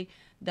yesterday,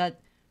 that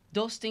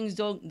those things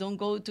don't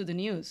go to the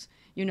news.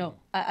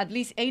 At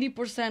least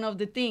 80% of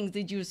the things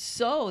that you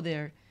saw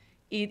there,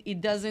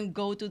 it doesn't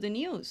go to the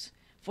news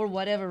for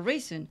whatever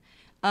reason.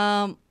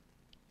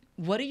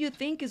 What do you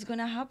think is going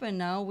to happen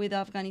now with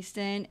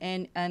Afghanistan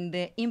and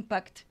the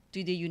impact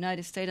to the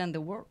United States and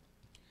the world?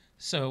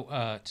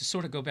 So to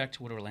sort of go back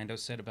to what Orlando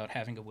said about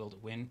having a will to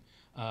win,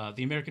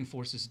 the American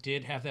forces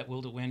did have that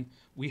will to win.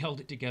 We held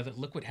it together.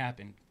 Look what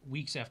happened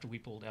weeks after we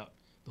pulled out.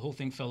 The whole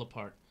thing fell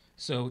apart.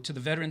 So to the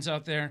veterans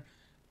out there,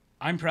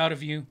 I'm proud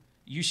of you.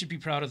 You should be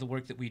proud of the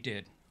work that we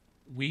did.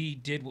 We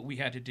did what we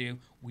had to do.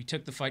 We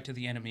took the fight to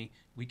the enemy.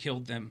 We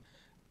killed them.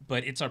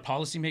 But it's our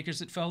policymakers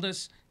that failed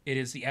us. It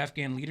is the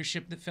Afghan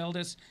leadership that failed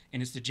us.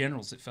 And it's the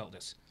generals that failed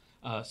us.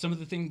 Some of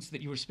the things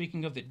that you were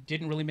speaking of that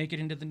didn't really make it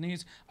into the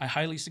news, I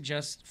highly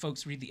suggest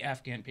folks read the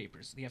Afghanistan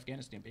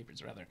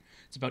papers, rather.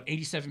 It's about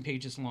 87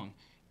 pages long.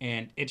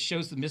 And it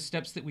shows the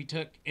missteps that we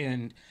took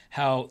and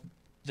how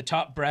the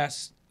top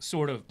brass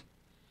sort of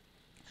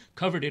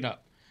covered it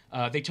up.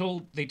 They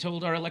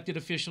told our elected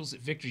officials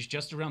that victory's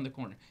just around the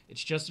corner.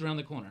 It's just around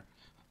the corner.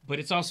 But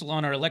it's also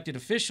on our elected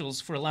officials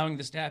for allowing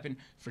this to happen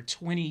for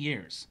 20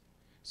 years.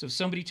 So if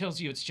somebody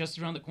tells you it's just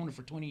around the corner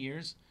for 20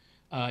 years,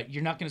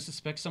 you're not going to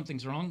suspect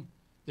something's wrong.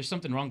 There's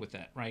something wrong with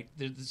that, right?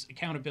 There's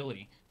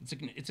accountability.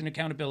 It's an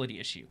accountability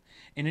issue.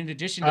 And in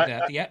addition to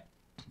that,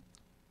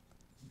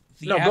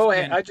 go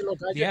ahead. I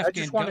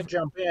just want to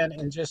jump in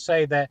and just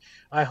say that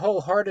I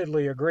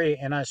wholeheartedly agree,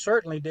 and I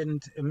certainly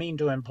didn't mean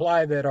to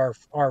imply that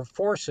our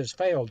forces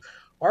failed.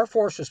 Our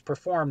forces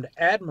performed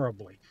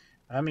admirably.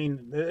 I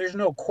mean, there's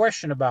no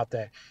question about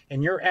that,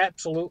 and you're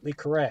absolutely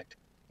correct.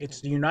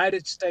 It's the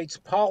United States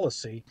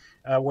policy,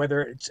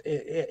 whether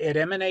it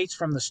emanates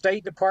from the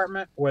State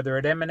Department, whether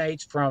it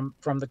emanates from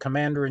the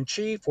Commander in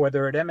Chief,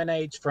 whether it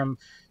emanates from,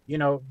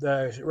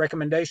 the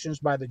recommendations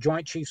by the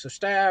Joint Chiefs of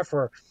Staff,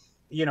 or,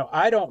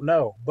 I don't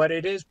know, but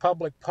it is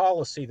public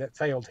policy that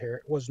failed here.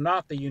 It was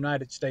not the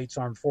United States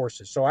Armed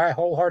Forces. So I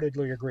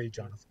wholeheartedly agree,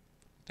 Jonathan.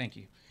 Thank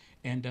you.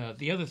 And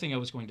the other thing I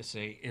was going to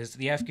say is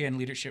the Afghan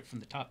leadership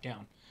from the top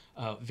down,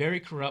 very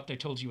corrupt. I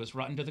told you was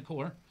rotten to the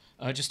core.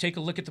 Just take a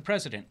look at the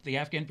president. The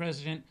Afghan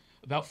president,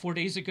 about 4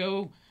 days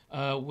ago,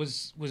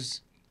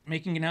 was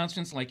making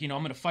announcements like, I'm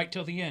going to fight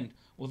till the end.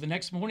 Well, the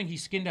next morning, he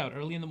skinned out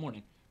early in the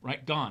morning,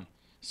 right? Gone.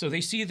 So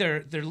they see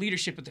their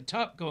leadership at the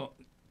top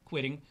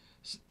quitting.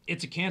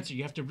 It's a cancer.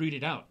 You have to root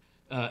it out.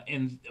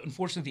 And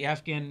unfortunately, the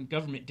Afghan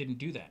government didn't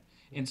do that.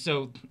 And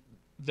so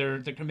their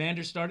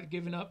commanders started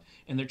giving up,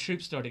 and their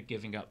troops started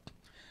giving up.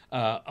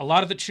 A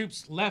lot of the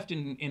troops left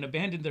and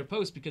abandoned their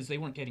posts because they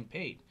weren't getting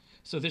paid.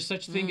 So there's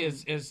such a thing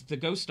as the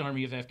ghost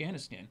army of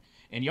Afghanistan.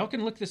 And y'all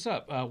can look this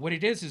up. What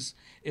it is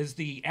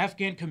the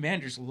Afghan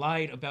commanders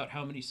lied about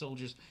how many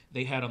soldiers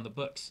they had on the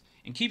books.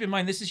 And keep in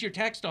mind, this is your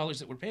tax dollars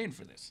that we're paying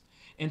for this.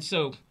 And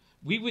so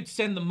we would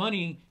send the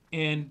money,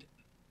 and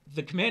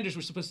the commanders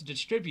were supposed to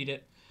distribute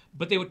it,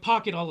 but they would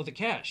pocket all of the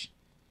cash.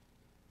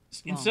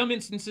 In some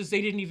instances,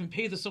 they didn't even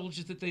pay the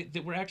soldiers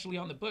that were actually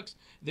on the books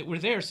that were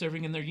there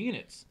serving in their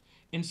units.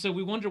 And so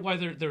we wonder why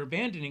they're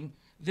abandoning.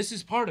 This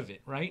is part of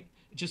it, right?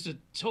 Just a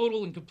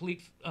total and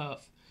complete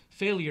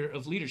failure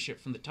of leadership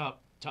from the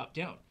top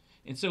down.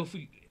 And so if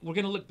we're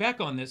going to look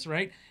back on this,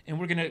 right, and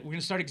we're going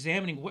to start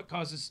examining what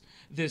causes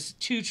this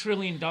 $2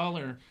 trillion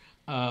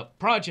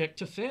project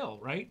to fail,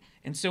 right?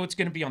 And so it's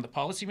going to be on the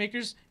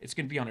policymakers, it's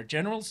going to be on our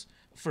generals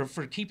for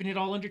keeping it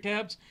all under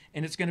tabs,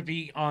 and it's going to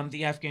be on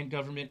the Afghan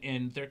government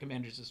and their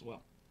commanders as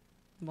well.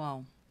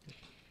 Wow.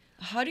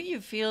 How do you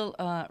feel,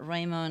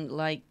 Raymond?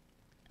 Like,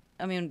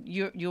 I mean,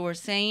 you were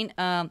saying,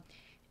 I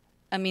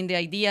mean, the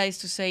idea is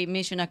to say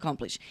mission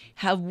accomplished.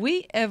 Have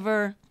we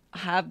ever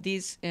have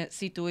this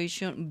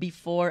situation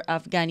before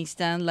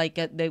Afghanistan, like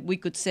that we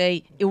could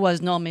say it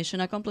was no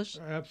mission accomplished?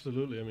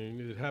 Absolutely. I mean,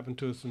 it happened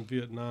to us in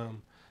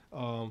Vietnam.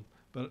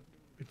 But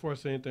before I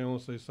say anything, I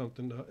want to say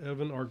something.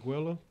 Evan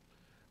Arguella,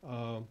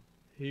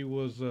 he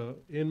was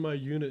in my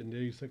unit in the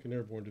 82nd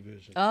Airborne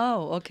Division.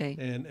 Oh, okay.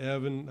 And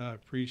Evan, I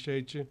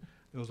appreciate you.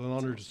 It was an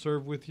honor to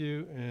serve with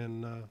you,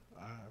 and I'm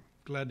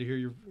glad to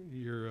hear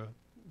you're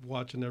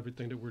watching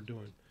everything that we're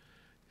doing.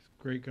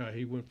 Great guy.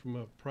 He went from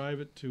a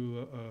private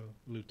to a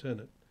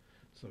lieutenant,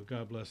 so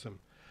God bless him.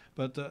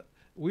 But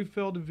we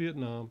failed in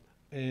Vietnam,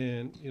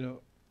 and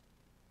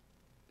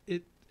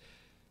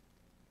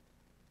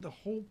the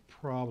whole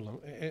problem,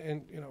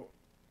 and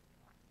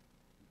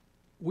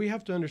we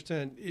have to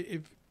understand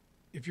if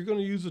you're going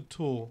to use a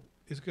tool,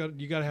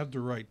 you got to have the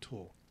right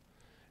tool.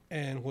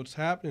 And what's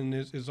happening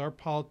is our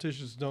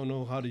politicians don't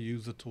know how to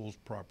use the tools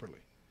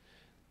properly.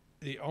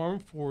 The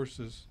armed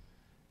forces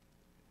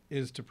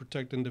is to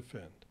protect and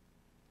defend.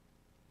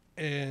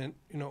 And,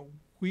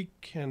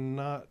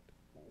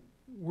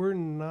 we're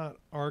not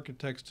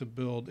architects to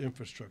build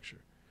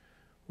infrastructure.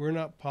 We're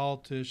not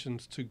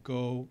politicians to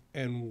go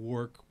and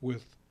work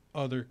with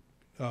other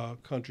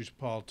countries'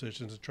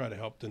 politicians to try to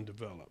help them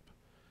develop.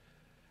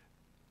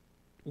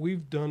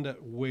 We've done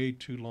that way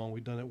too long.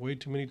 We've done it way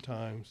too many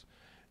times.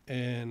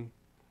 And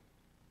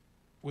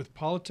with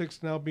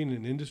politics now being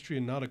an industry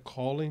and not a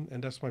calling,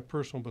 and that's my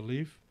personal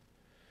belief,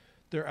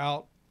 they're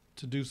out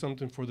to do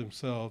something for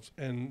themselves,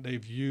 and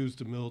they've used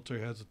the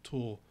military as a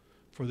tool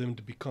for them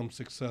to become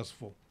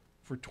successful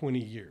for 20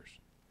 years.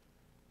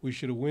 We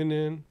should have went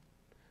in,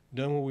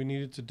 done what we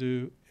needed to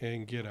do,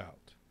 and get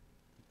out.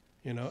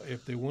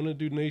 If they want to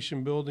do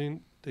nation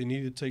building, they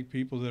need to take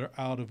people that are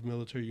out of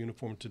military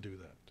uniform to do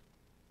that.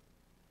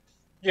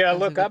 Yeah,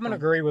 look, I'm going to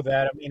agree with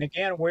that. I mean,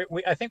 again,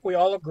 I think we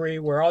all agree,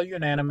 we're all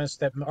unanimous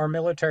that our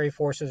military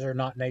forces are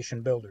not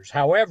nation builders.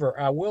 However,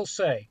 I will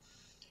say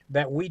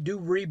that we do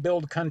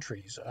rebuild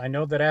countries. I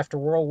know that after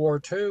World War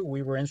II,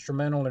 we were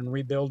instrumental in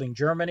rebuilding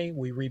Germany.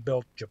 We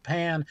rebuilt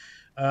Japan.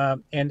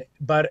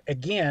 But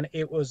again,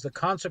 it was the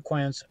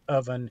consequence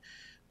of an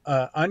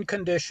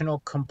unconditional,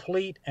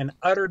 complete, and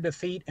utter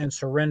defeat and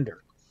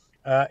surrender.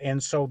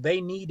 And so they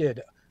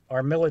needed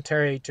our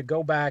military to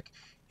go back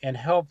and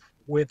help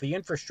with the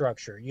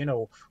infrastructure,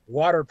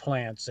 water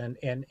plants and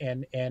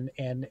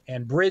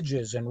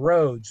bridges and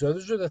roads. So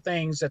those are the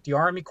things that the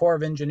Army Corps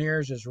of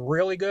Engineers is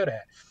really good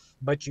at.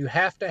 But you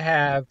have to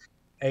have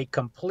a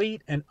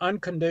complete and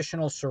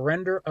unconditional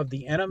surrender of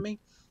the enemy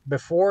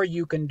before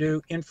you can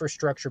do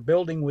infrastructure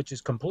building, which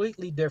is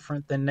completely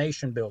different than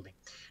nation building.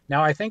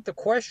 Now, I think the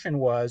question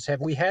was,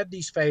 have we had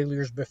these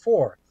failures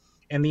before?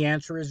 And the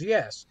answer is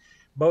yes,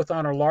 both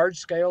on a large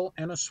scale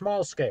and a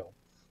small scale.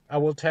 I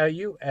will tell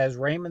you, as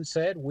Raymond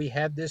said, we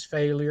had this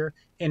failure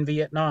in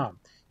Vietnam.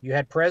 You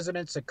had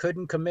presidents that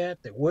couldn't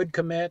commit, that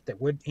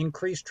would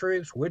increase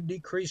troops, would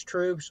decrease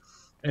troops,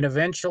 and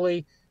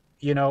eventually,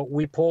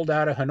 we pulled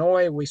out of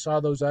Hanoi. We saw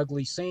those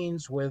ugly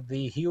scenes with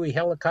the Huey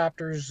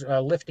helicopters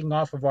lifting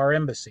off of our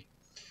embassy.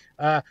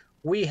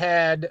 We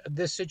had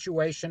this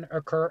situation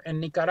occur in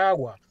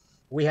Nicaragua.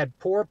 We had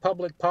poor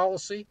public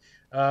policy.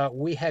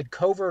 We had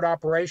covert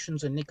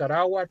operations in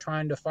Nicaragua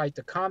trying to fight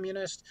the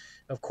communists.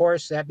 Of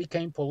course, that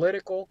became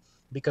political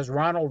because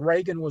Ronald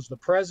Reagan was the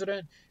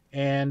president,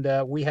 and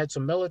we had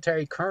some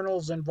military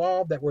colonels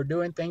involved that were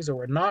doing things that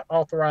were not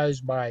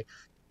authorized by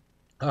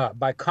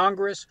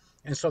Congress.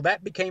 And so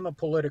that became a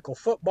political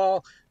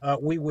football.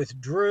 We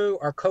withdrew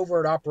our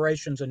covert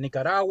operations in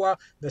Nicaragua.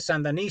 The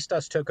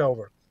Sandinistas took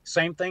over.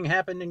 Same thing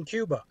happened in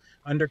Cuba.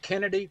 Under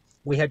Kennedy,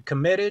 we had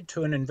committed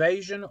to an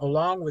invasion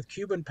along with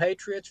Cuban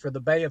patriots for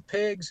the Bay of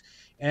Pigs.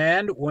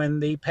 And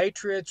when the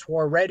patriots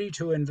were ready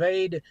to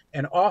invade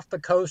and off the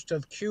coast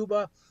of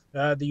Cuba,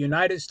 the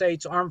United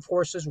States Armed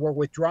Forces were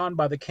withdrawn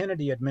by the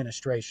Kennedy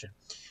administration.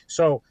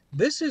 So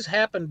this has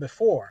happened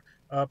before.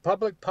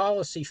 Public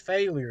policy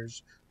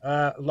failures,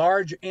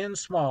 large and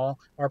small,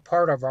 are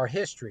part of our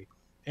history.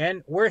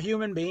 And we're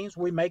human beings.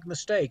 We make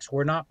mistakes.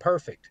 We're not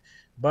perfect.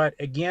 But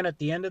again, at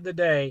the end of the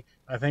day,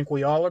 I think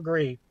we all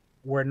agree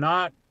we're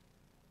not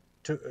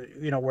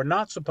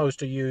supposed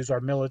to use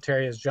our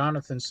military, as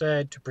Jonathan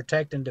said, to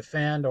protect and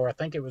defend, or I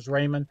think it was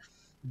Raymond.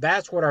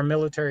 That's what our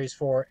military is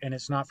for, and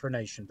it's not for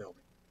nation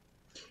building.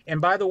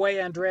 And by the way,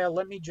 Andrea,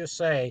 let me just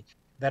say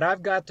that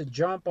I've got to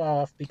jump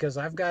off because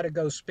I've got to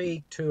go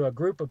speak to a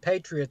group of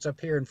patriots up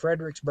here in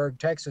Fredericksburg,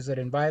 Texas, that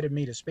invited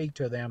me to speak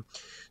to them.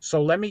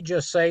 So let me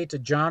just say to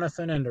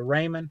Jonathan and to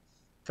Raymond,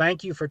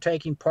 thank you for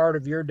taking part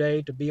of your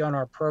day to be on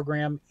our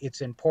program.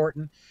 It's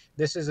important.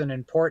 This is an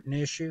important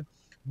issue.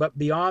 But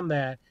beyond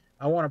that,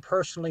 I want to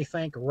personally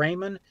thank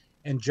Raymond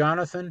and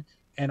Jonathan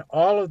and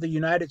all of the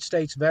United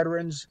States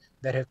veterans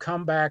that have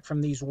come back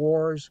from these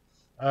wars,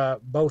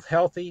 both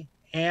healthy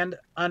and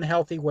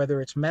unhealthy,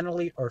 whether it's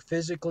mentally or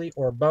physically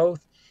or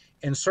both.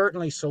 And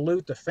certainly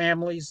salute the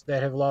families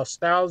that have lost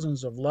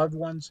thousands of loved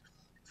ones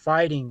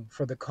fighting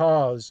for the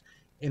cause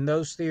in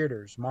those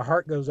theaters. My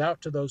heart goes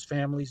out to those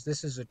families.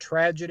 This is a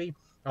tragedy.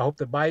 I hope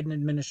the Biden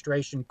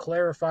administration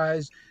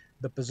clarifies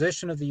the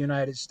position of the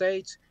United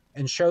States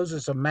and shows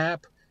us a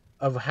map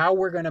of how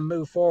we're going to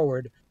move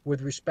forward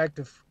with respect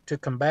to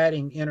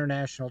combating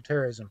international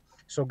terrorism.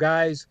 So,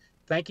 guys,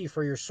 thank you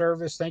for your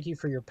service. Thank you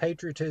for your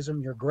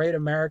patriotism. You're great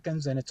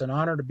Americans, and it's an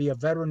honor to be a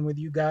veteran with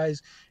you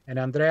guys. And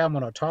Andrea, I'm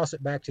going to toss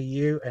it back to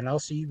you, and I'll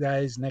see you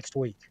guys next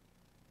week.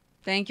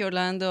 Thank you,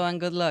 Orlando, and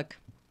good luck.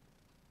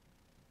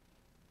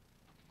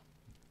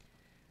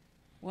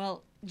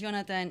 Well,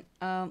 Jonathan,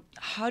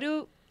 how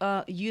do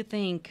you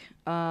think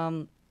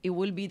it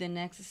will be the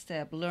next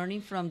step,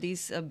 learning from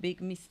these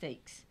big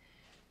mistakes,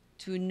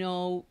 to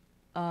know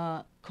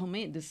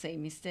commit the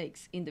same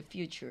mistakes in the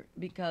future?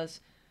 Because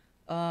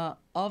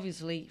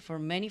obviously, for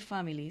many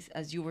families,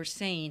 as you were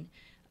saying,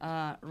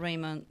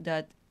 Raymond,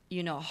 that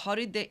how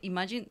did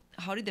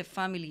the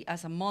family,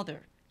 as a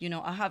mother,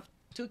 I have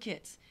 2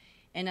 kids,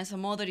 and as a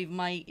mother,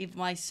 if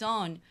my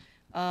son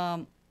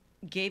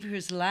gave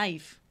his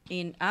life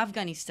in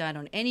Afghanistan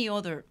or any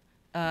other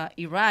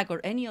Iraq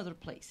or any other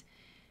place,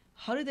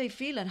 how do they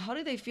feel, and how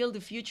do they feel the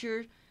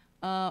future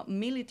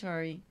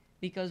military?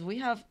 Because we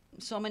have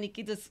so many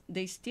kids,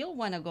 they still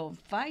want to go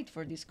fight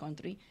for this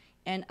country,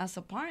 and as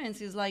a parents,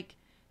 it's like,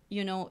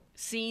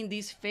 seeing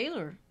this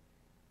failure.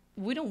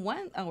 We don't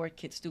want our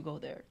kids to go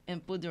there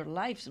and put their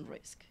lives in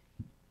risk.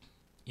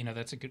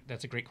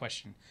 That's a great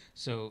question.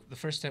 So the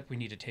first step we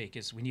need to take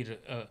is we need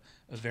a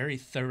very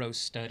thorough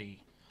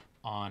study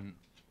on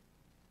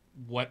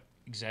what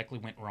exactly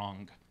went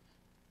wrong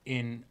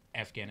in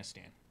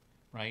Afghanistan,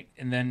 right?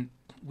 And then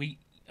the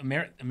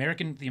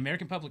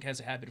American public has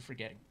a habit of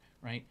forgetting,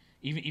 right?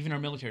 Even our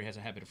military has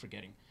a habit of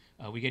forgetting.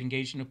 We get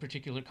engaged in a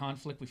particular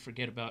conflict, we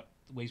forget about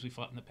the ways we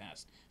fought in the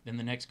past. Then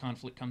the next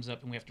conflict comes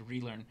up, and we have to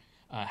relearn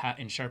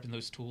and sharpen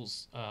those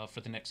tools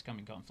for the next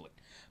coming conflict.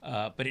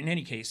 But in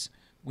any case,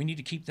 we need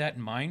to keep that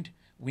in mind.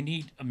 We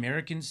need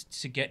Americans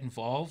to get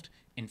involved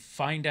and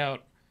find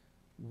out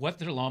what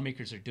their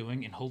lawmakers are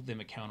doing and hold them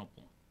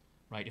accountable,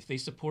 right? If they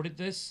supported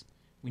this,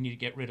 we need to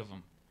get rid of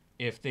them.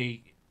 If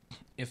they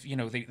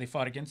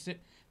fought against it,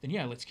 then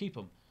yeah, let's keep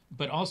them.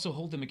 But also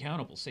hold them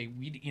accountable. Say,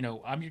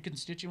 I'm your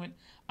constituent.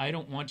 I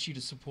don't want you to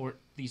support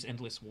these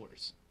endless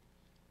wars,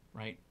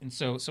 right? And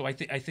so I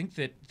think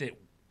that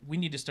we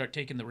need to start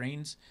taking the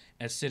reins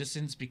as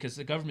citizens, because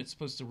the government's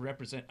supposed to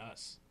represent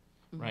us,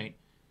 mm-hmm. right?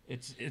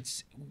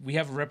 We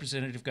have a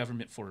representative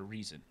government for a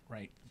reason,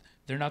 right?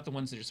 They're not the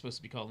ones that are supposed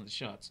to be calling the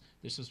shots.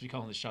 They're supposed to be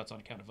calling the shots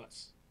on account of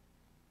us.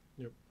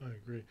 Yep, I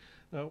agree.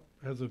 Now,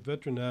 as a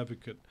veteran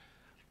advocate,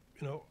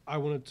 I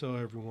want to tell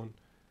everyone,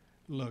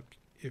 look,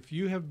 if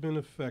you have been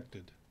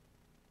affected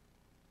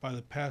by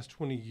the past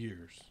 20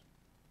 years,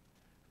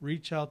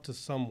 reach out to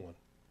someone.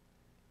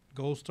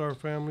 Gold Star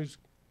families,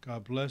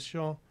 God bless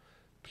y'all.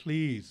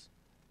 Please,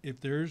 if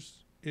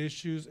there's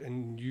issues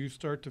and you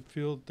start to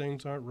feel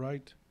things aren't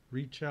right,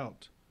 reach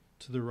out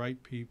to the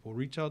right people.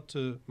 Reach out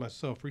to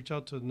myself. Reach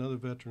out to another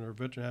veteran or a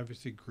veteran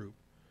advocacy group.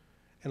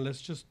 And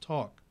let's just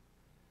talk.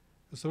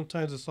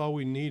 Sometimes it's all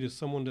we need is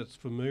someone that's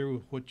familiar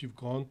with what you've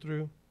gone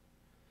through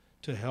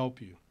to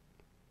help you.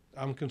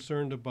 I'm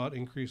concerned about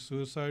increased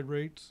suicide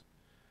rates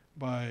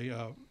by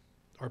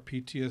our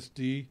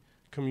PTSD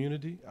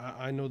community.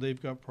 I know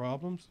they've got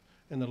problems.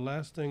 And the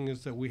last thing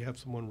is that we have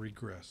someone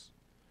regress.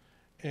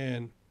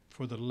 And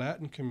for the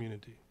Latin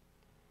community,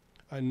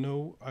 I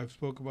know I've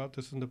spoke about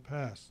this in the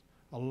past.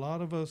 A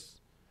lot of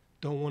us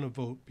don't want to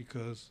vote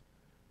because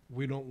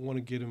we don't want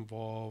to get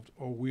involved,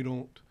 or we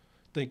don't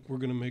think we're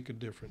going to make a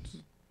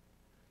difference.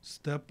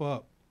 Step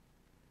up.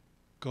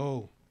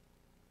 Go.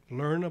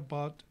 Learn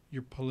about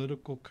your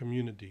political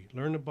community.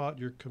 Learn about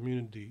your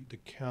community, the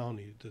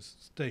county, the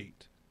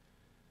state.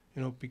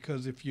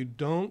 Because if you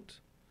don't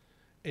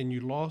and you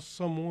lost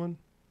someone,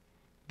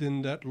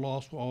 then that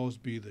loss will always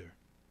be there.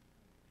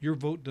 Your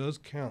vote does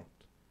count,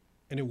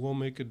 and it will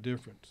make a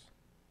difference.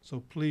 So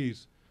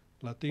please,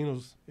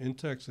 Latinos in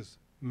Texas,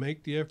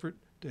 make the effort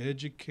to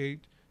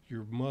educate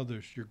your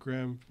mothers, your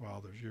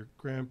grandfathers, your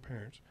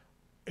grandparents,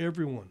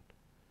 everyone,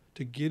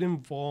 to get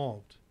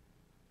involved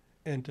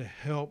and to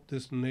help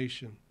this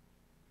nation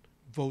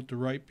vote the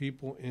right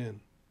people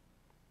in.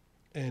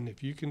 And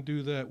if you can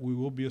do that, we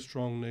will be a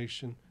strong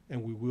nation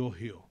and we will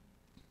heal.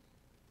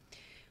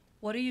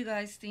 What are you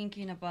guys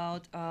thinking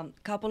about? A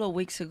couple of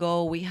weeks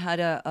ago, we had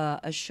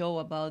a show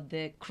about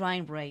the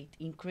crime rate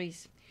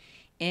increase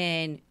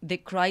and the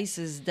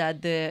crisis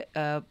that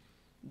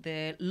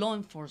the law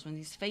enforcement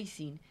is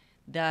facing,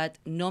 that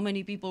not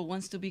many people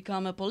wants to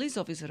become a police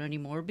officer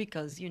anymore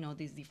because,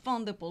 this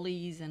defund the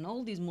police and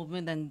all this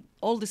movement and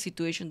all the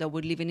situation that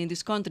we're living in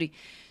this country.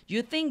 Do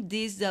you think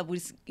this that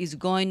is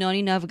going on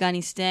in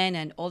Afghanistan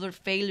and other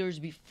failures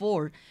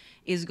before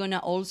is going to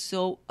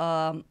also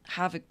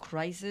have a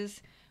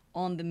crisis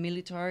on the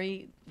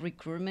military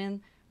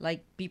recruitment.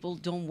 Like people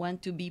don't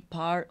want to be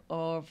part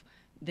of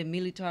the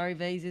military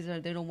bases, or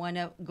they don't want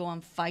to go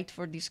and fight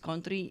for this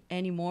country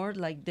anymore.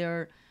 Like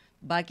they're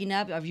backing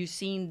up. Have you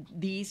seen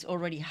this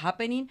already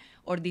happening,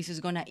 or this is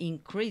going to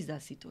increase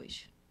that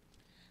situation?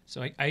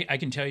 So I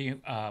can tell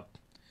you,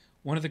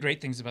 one of the great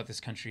things about this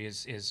country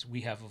is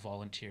we have a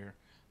volunteer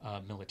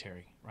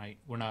military, right?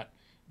 We're not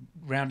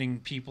rounding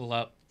people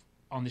up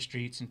on the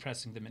streets and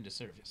pressing them into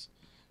service.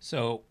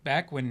 So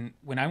back when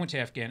I went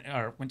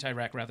to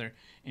Iraq rather,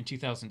 in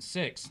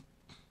 2006,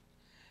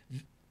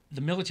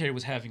 the military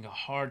was having a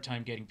hard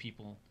time getting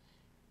people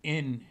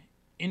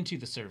into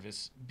the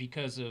service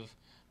because of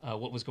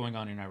what was going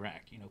on in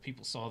Iraq. You know,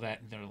 people saw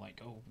that and they're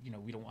like, oh, you know,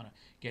 we don't want to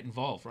get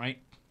involved, right?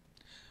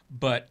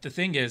 But the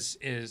thing is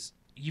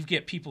you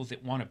get people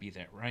that want to be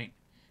there, right?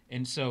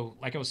 And so,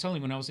 like I was telling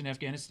you, when I was in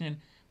Afghanistan,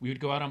 we would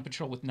go out on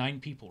patrol with 9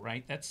 people,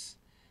 right? That's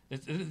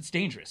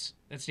dangerous.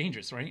 That's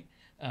dangerous, right?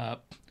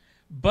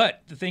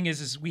 But the thing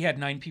is we had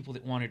 9 people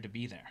that wanted to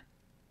be there,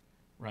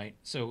 right?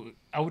 So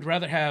I would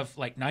rather have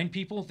like 9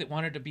 people that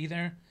wanted to be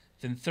there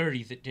than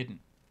 30 that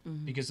didn't,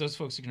 because those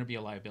folks are going to be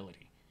a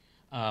liability.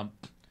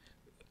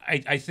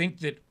 I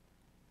think that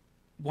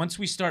once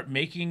we start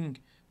making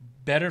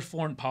better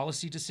foreign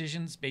policy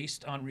decisions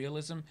based on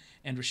realism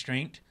and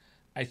restraint,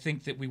 I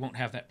think that we won't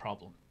have that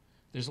problem.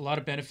 There's a lot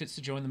of benefits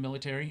to join the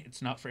military.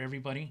 It's not for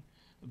everybody,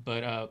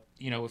 but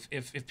you know,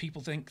 if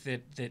people think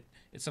that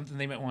it's something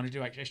they might want to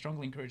do, I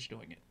strongly encourage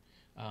doing it.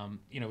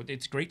 You know,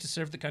 it's great to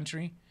serve the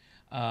country,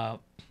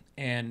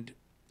 and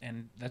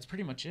that's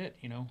pretty much it.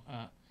 You know,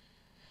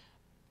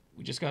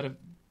 we just got to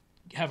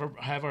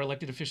have our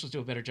elected officials do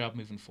a better job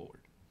moving forward.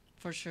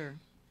 For sure.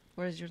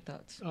 What is your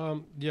thoughts?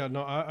 Yeah,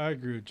 no, I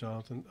agree with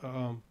Jonathan.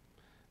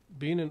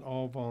 Being an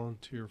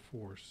all-volunteer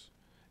force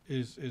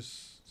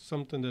is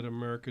something that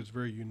America is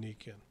very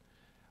unique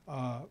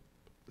in.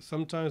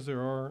 Sometimes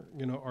there are,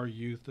 you know, our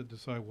youth that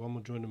decide, well, I'm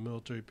going to join the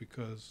military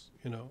because,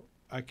 you know,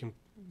 I can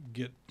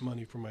get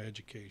money for my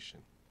education.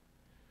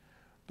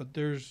 But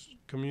there's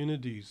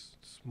communities,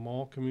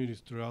 small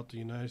communities throughout the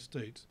United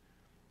States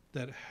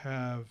that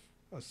have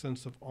a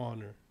sense of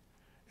honor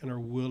and are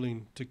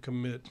willing to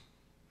commit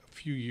a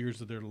few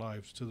years of their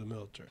lives to the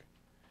military.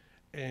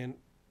 And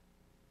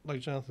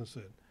like Jonathan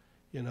said,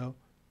 you know,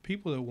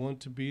 people that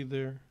want to be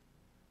there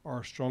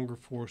are a stronger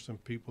force than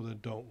people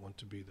that don't want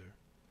to be there.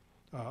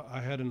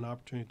 I had an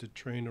opportunity to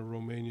train a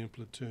Romanian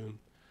platoon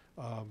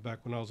back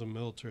when I was in the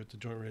military at the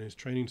Joint Readiness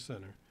Training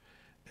Center.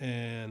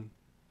 And,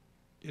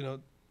 you know,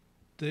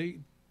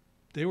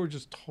 they were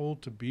just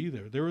told to be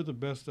there. They were the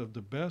best of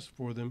the best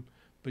for them,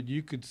 but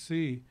you could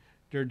see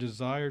their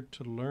desire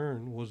to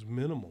learn was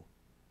minimal.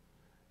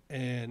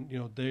 And, you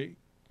know,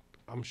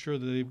 I'm sure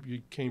that they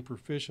became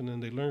proficient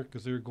and they learned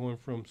because they were going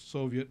from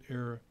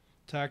Soviet-era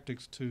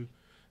tactics to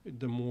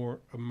the more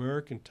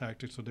American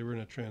tactics, so they were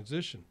in a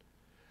transition.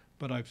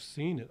 But I've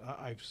seen it.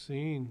 I've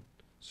seen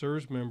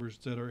service members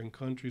that are in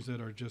countries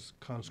that are just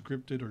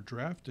conscripted or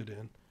drafted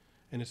in,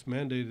 and it's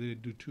mandated they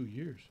do 2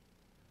 years.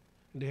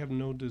 And they have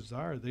no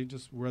desire. They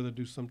just rather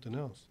do something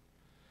else.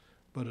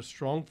 But a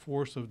strong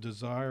force of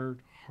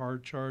desired,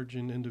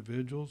 hard-charging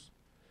individuals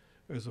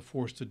is a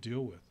force to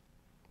deal with.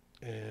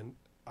 And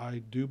I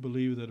do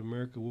believe that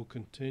America will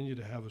continue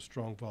to have a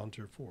strong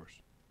volunteer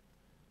force.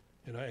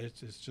 And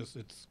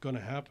it's going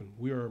to happen.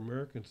 We are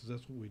Americans.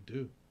 That's what we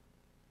do.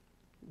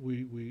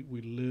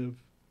 We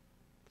live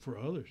for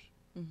others.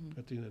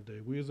 At the end of the day,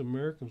 we as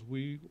Americans,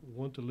 we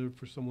want to live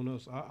for someone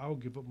else. I'll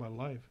give up my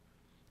life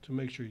to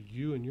make sure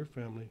you and your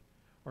family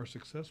are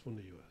successful in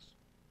the U.S.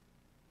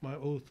 My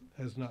oath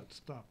has not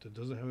stopped. It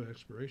doesn't have an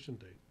expiration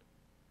date.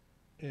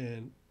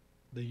 And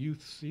the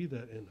youth see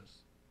that in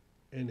us.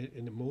 And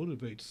it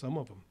motivates some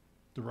of them,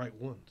 the right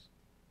ones.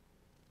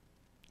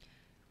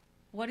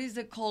 What is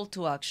the call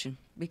to action?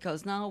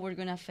 Because now we're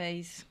going to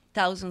face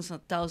thousands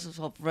and thousands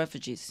of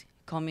refugees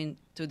coming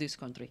to this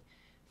country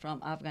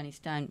from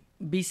Afghanistan,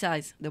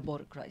 besides the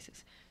border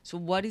crisis. So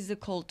what is the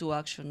call to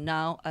action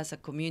now as a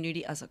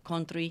community, as a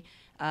country,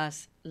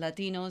 as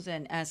Latinos,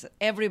 and as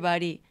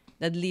everybody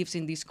that lives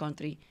in this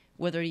country,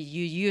 whether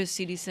you're a U.S.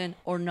 citizen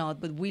or not,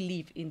 but we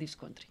live in this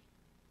country?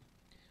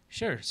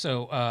 Sure.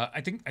 So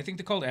I think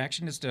the call to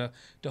action is to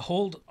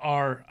hold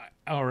our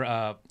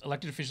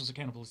elected officials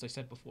accountable, as I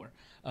said before.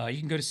 You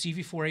can go to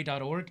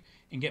cv4a.org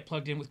and get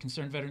plugged in with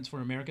Concerned Veterans for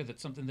America.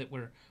 That's something that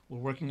we're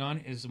working on,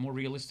 is a more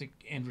realistic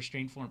and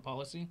restrained foreign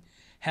policy.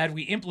 Had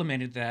we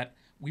implemented that,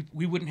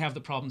 we wouldn't have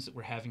the problems that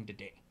we're having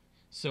today.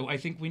 So I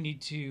think we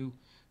need to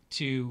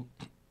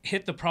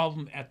hit the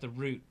problem at the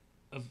root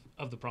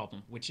of the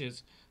problem, which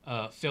is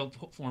failed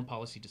foreign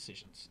policy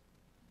decisions.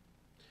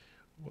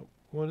 Well,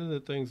 one of the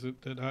things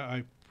that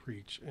I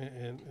preach,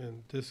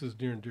 and this is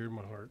near and dear to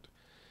my heart,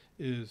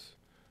 is,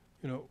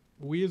 you know,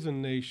 we as a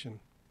nation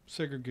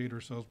segregate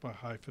ourselves by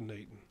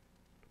hyphenating.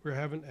 We're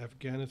having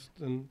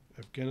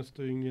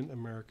Afghanistanian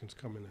Americans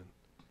coming in.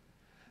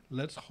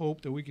 Let's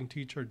hope that we can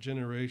teach our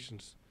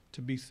generations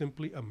to be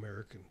simply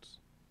Americans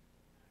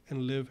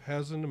and live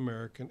as an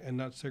American and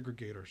not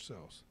segregate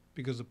ourselves,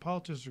 because the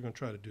politicians are going to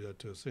try to do that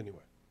to us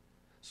anyway.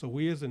 So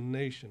we as a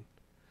nation,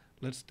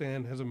 let's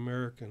stand as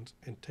Americans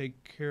and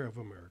take care of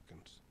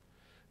Americans,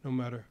 no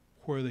matter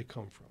where they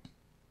come from.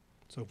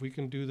 So if we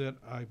can do that,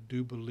 I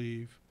do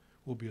believe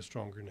we'll be a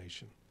stronger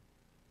nation.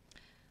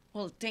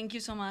 Well, thank you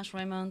so much,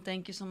 Raymond.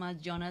 Thank you so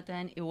much,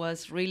 Jonathan. It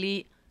was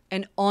really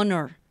an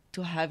honor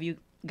to have you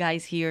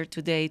guys here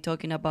today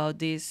talking about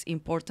this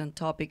important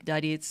topic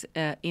that it's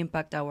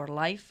impact our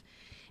life,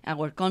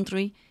 our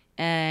country,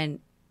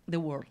 and the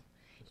world.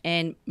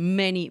 And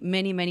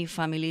many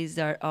families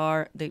they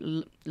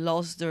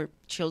lost their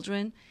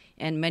children,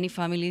 and many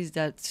families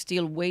that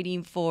still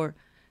waiting for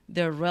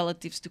their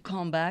relatives to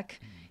come back,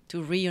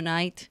 to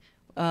reunite.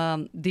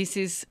 This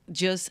is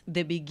just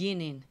the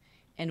beginning,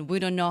 and we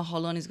don't know how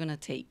long it's going to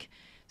take.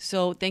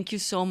 So thank you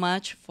so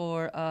much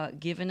for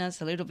giving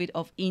us a little bit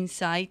of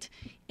insight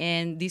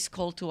and this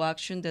call to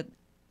action that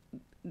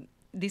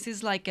this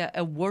is like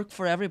a work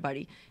for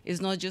everybody. It's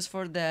not just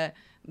for the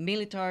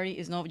military,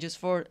 it's not just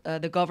for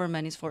the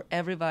government, it's for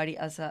everybody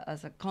as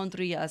a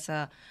country, as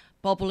a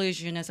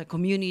population, as a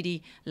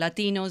community,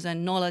 Latinos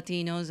and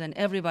non-Latinos and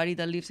everybody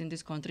that lives in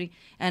this country.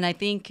 And I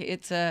think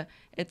it's a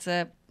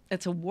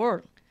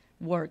work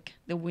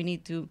that we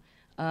need to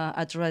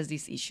address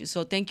this issue.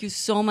 So thank you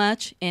so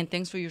much, and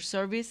thanks for your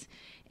service,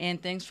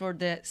 and thanks for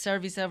the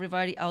service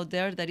everybody out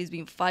there that has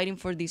been fighting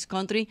for this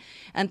country.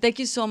 And thank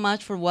you so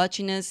much for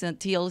watching us on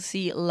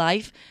TLC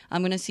Live.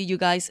 I'm going to see you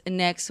guys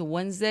next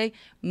Wednesday.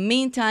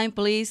 Meantime,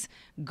 please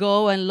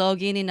go and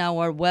log in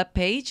our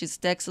webpage. It's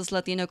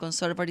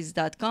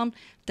TexasLatinoConservatives.com,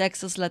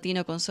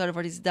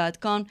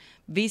 TexasLatinoConservatives.com.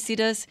 Visit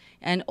us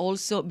and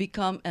also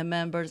become a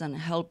member and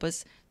help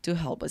us to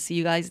help us. See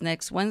you guys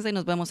next Wednesday.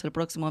 Nos vemos el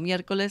próximo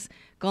miércoles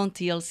con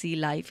TLC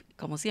Live.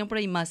 Como siempre,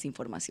 hay más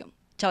información.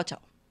 Chao,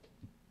 chao.